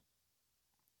lived.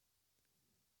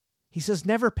 He says,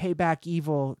 never pay back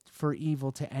evil for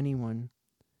evil to anyone.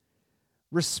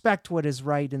 Respect what is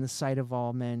right in the sight of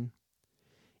all men.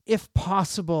 If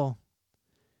possible,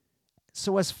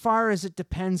 so as far as it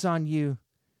depends on you,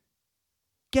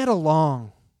 get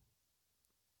along.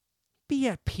 Be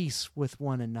at peace with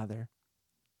one another.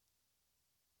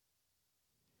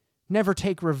 Never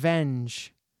take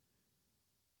revenge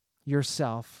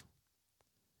yourself.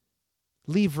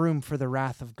 Leave room for the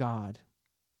wrath of God.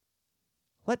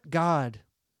 Let God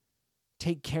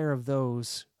take care of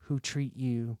those who treat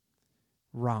you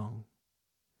wrong.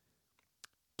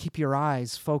 Keep your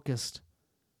eyes focused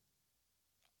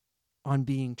on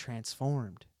being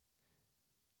transformed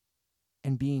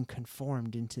and being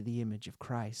conformed into the image of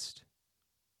Christ.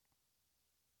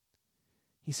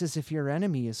 He says, if your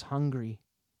enemy is hungry,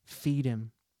 feed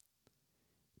him.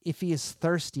 If he is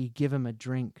thirsty, give him a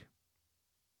drink.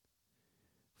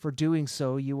 For doing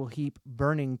so, you will heap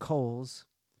burning coals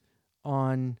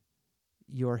on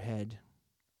your head.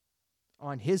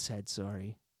 On his head,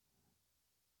 sorry.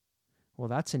 Well,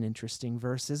 that's an interesting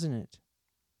verse, isn't it?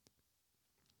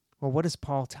 Well, what is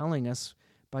Paul telling us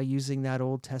by using that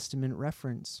Old Testament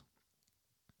reference?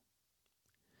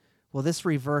 Well, this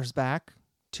reverts back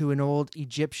to an old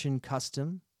Egyptian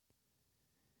custom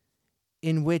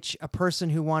in which a person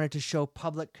who wanted to show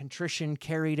public contrition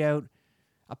carried out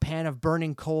a pan of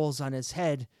burning coals on his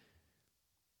head.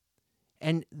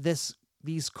 And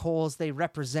these coals, they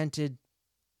represented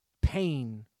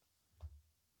pain,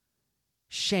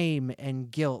 shame, and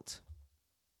guilt.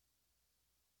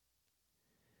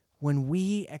 When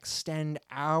we extend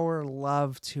our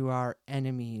love to our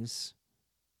enemies,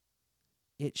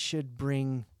 it should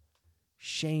bring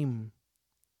shame.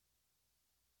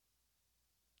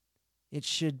 It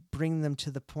should bring them to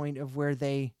the point of where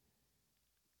they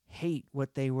hate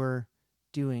what they were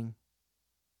doing.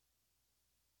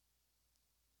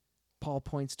 Paul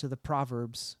points to the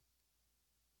Proverbs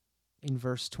in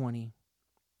verse 20.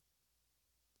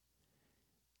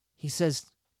 He says,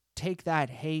 take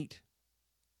that hate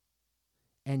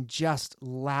and just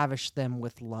lavish them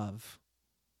with love.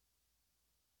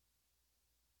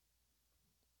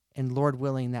 And Lord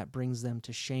willing, that brings them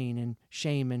to shame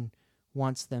and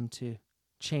wants them to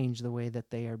change the way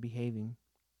that they are behaving.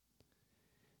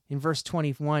 In verse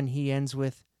 21, he ends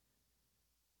with,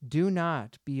 do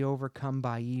not be overcome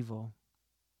by evil,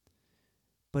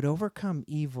 but overcome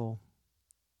evil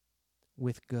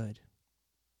with good.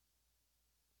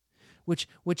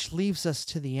 Which leaves us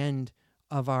to the end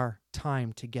of our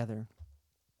time together.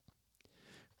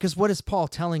 Because what is Paul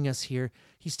telling us here?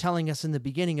 He's telling us in the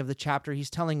beginning of the chapter, he's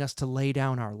telling us to lay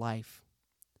down our life.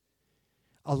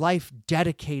 A life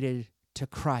dedicated to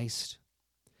Christ.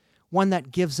 One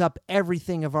that gives up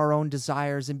everything of our own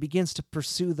desires and begins to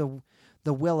pursue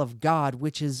the will of God,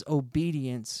 which is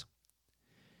obedience.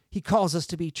 He calls us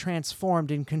to be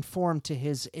transformed and conformed to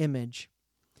his image.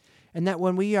 And that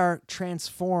when we are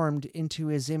transformed into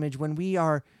his image, when we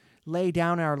are lay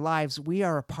down our lives, we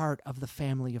are a part of the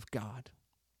family of God.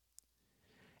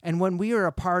 And when we are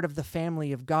a part of the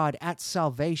family of God at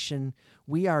salvation,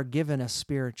 we are given a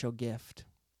spiritual gift.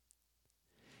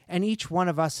 And each one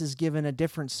of us is given a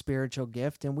different spiritual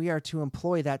gift, and we are to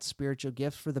employ that spiritual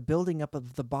gift for the building up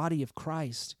of the body of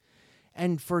Christ,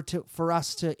 and for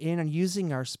us to, in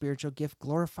using our spiritual gift,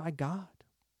 glorify God.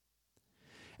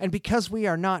 And because we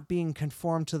are not being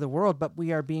conformed to the world, but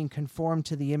we are being conformed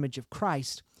to the image of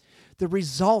Christ, the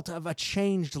result of a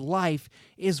changed life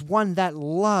is one that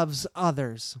loves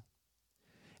others.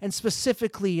 And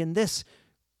specifically in this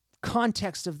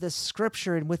context of this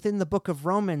scripture and within the book of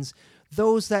Romans,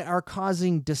 those that are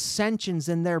causing dissensions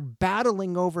and they're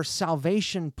battling over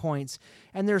salvation points,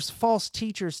 and there's false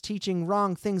teachers teaching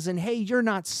wrong things, and hey, you're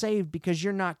not saved because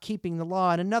you're not keeping the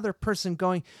law, and another person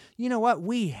going, you know what,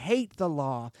 we hate the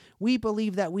law. We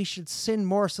believe that we should sin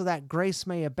more so that grace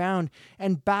may abound,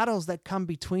 and battles that come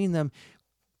between them.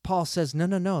 Paul says,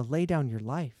 no, lay down your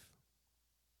life.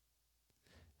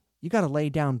 You got to lay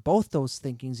down both those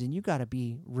thinkings, and you got to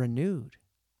be renewed.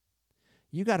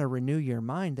 You got to renew your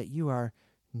mind that you are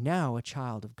now a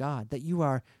child of God, that you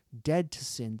are dead to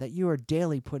sin, that you are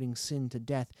daily putting sin to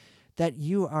death, that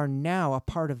you are now a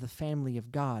part of the family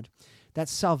of God, that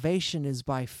salvation is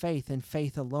by faith and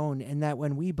faith alone, and that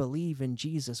when we believe in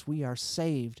Jesus, we are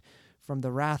saved from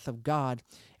the wrath of God.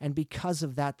 And because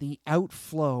of that, the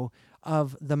outflow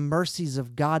of the mercies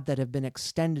of God that have been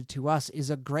extended to us is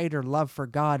a greater love for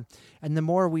God. And the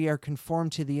more we are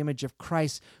conformed to the image of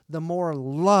Christ, the more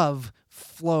love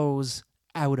flows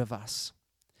out of us.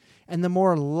 And the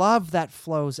more love that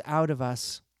flows out of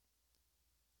us,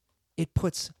 it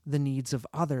puts the needs of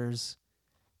others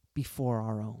before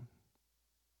our own.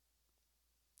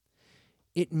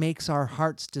 It makes our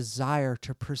heart's desire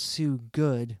to pursue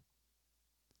good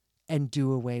and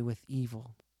do away with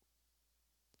evil.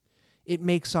 It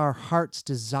makes our heart's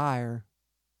desire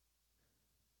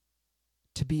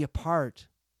to be a part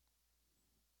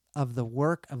of the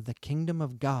work of the kingdom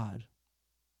of God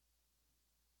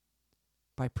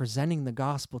by presenting the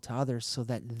gospel to others so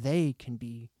that they can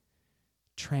be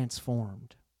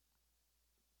transformed.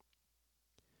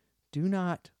 Do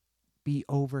not be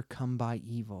overcome by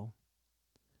evil,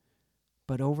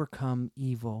 but overcome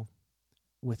evil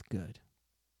with good.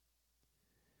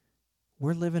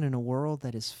 We're living in a world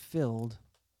that is filled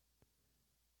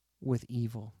with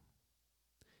evil.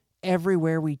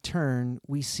 Everywhere we turn,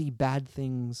 we see bad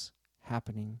things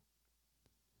happening.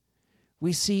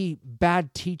 We see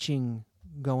bad teaching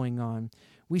going on.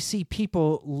 We see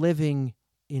people living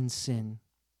in sin.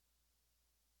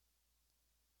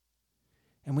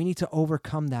 And we need to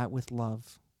overcome that with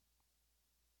love.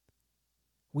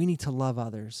 We need to love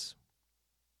others.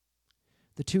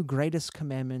 The two greatest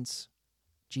commandments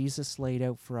Jesus laid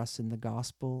out for us in the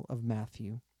Gospel of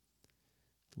Matthew.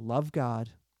 Love God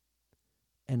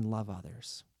and love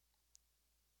others.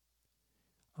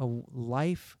 A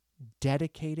life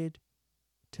dedicated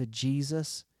to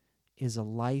Jesus is a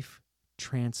life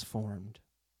transformed.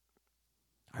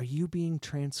 Are you being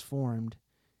transformed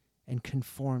and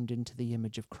conformed into the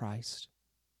image of Christ?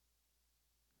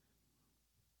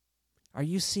 Are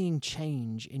you seeing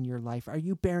change in your life? Are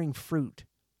you bearing fruit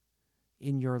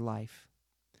in your life?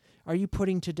 Are you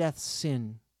putting to death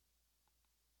sin?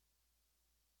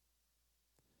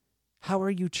 How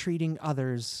are you treating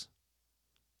others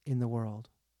in the world?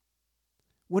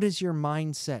 What is your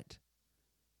mindset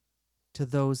to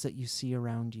those that you see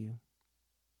around you?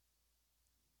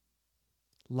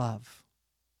 Love.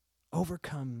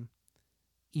 Overcome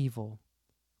evil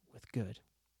with good.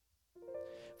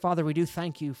 Father, we do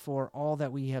thank you for all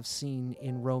that we have seen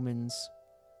in Romans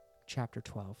chapter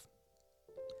 12.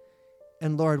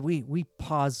 And Lord, we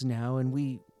pause now and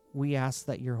we ask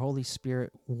that your Holy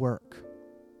Spirit work.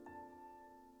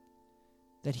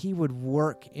 That he would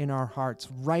work in our hearts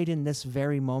right in this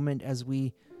very moment as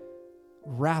we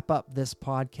wrap up this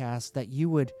podcast, that you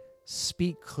would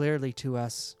speak clearly to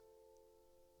us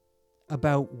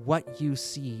about what you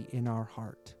see in our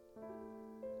heart.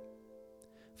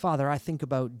 Father, I think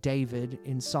about David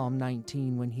in Psalm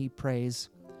 19 when he prays,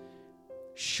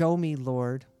 "Show me,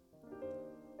 Lord,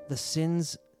 the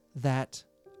sins that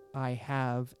I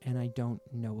have and I don't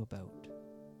know about."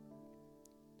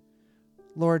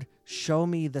 Lord, show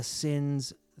me the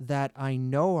sins that I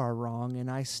know are wrong and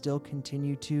I still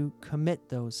continue to commit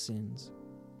those sins.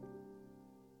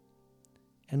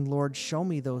 And Lord, show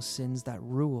me those sins that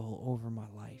rule over my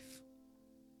life.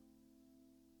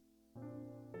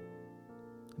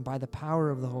 And by the power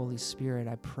of the Holy Spirit,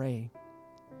 I pray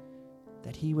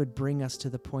that he would bring us to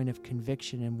the point of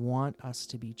conviction and want us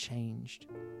to be changed.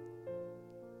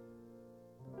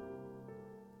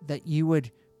 That you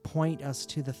would point us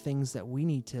to the things that we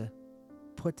need to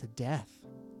put to death.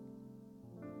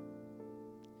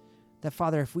 That,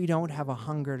 Father, if we don't have a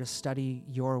hunger to study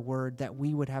your word, that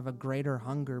we would have a greater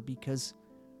hunger, because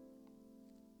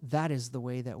that is the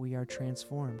way that we are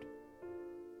transformed.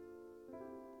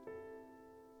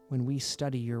 When we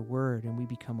study your word and we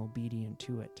become obedient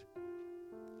to it.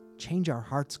 Change our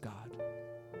hearts, God.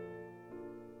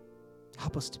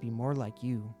 Help us to be more like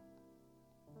you.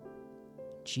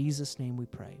 In Jesus' name we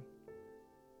pray.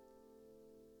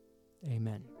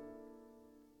 Amen.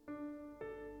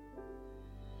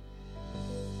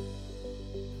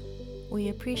 We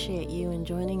appreciate you in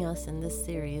joining us in this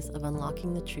series of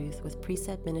Unlocking the Truth with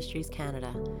Precept Ministries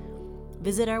Canada.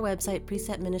 Visit our website,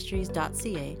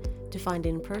 preceptministries.ca, to find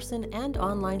in-person and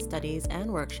online studies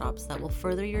and workshops that will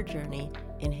further your journey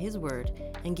in His Word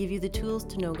and give you the tools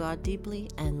to know God deeply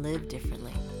and live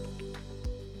differently.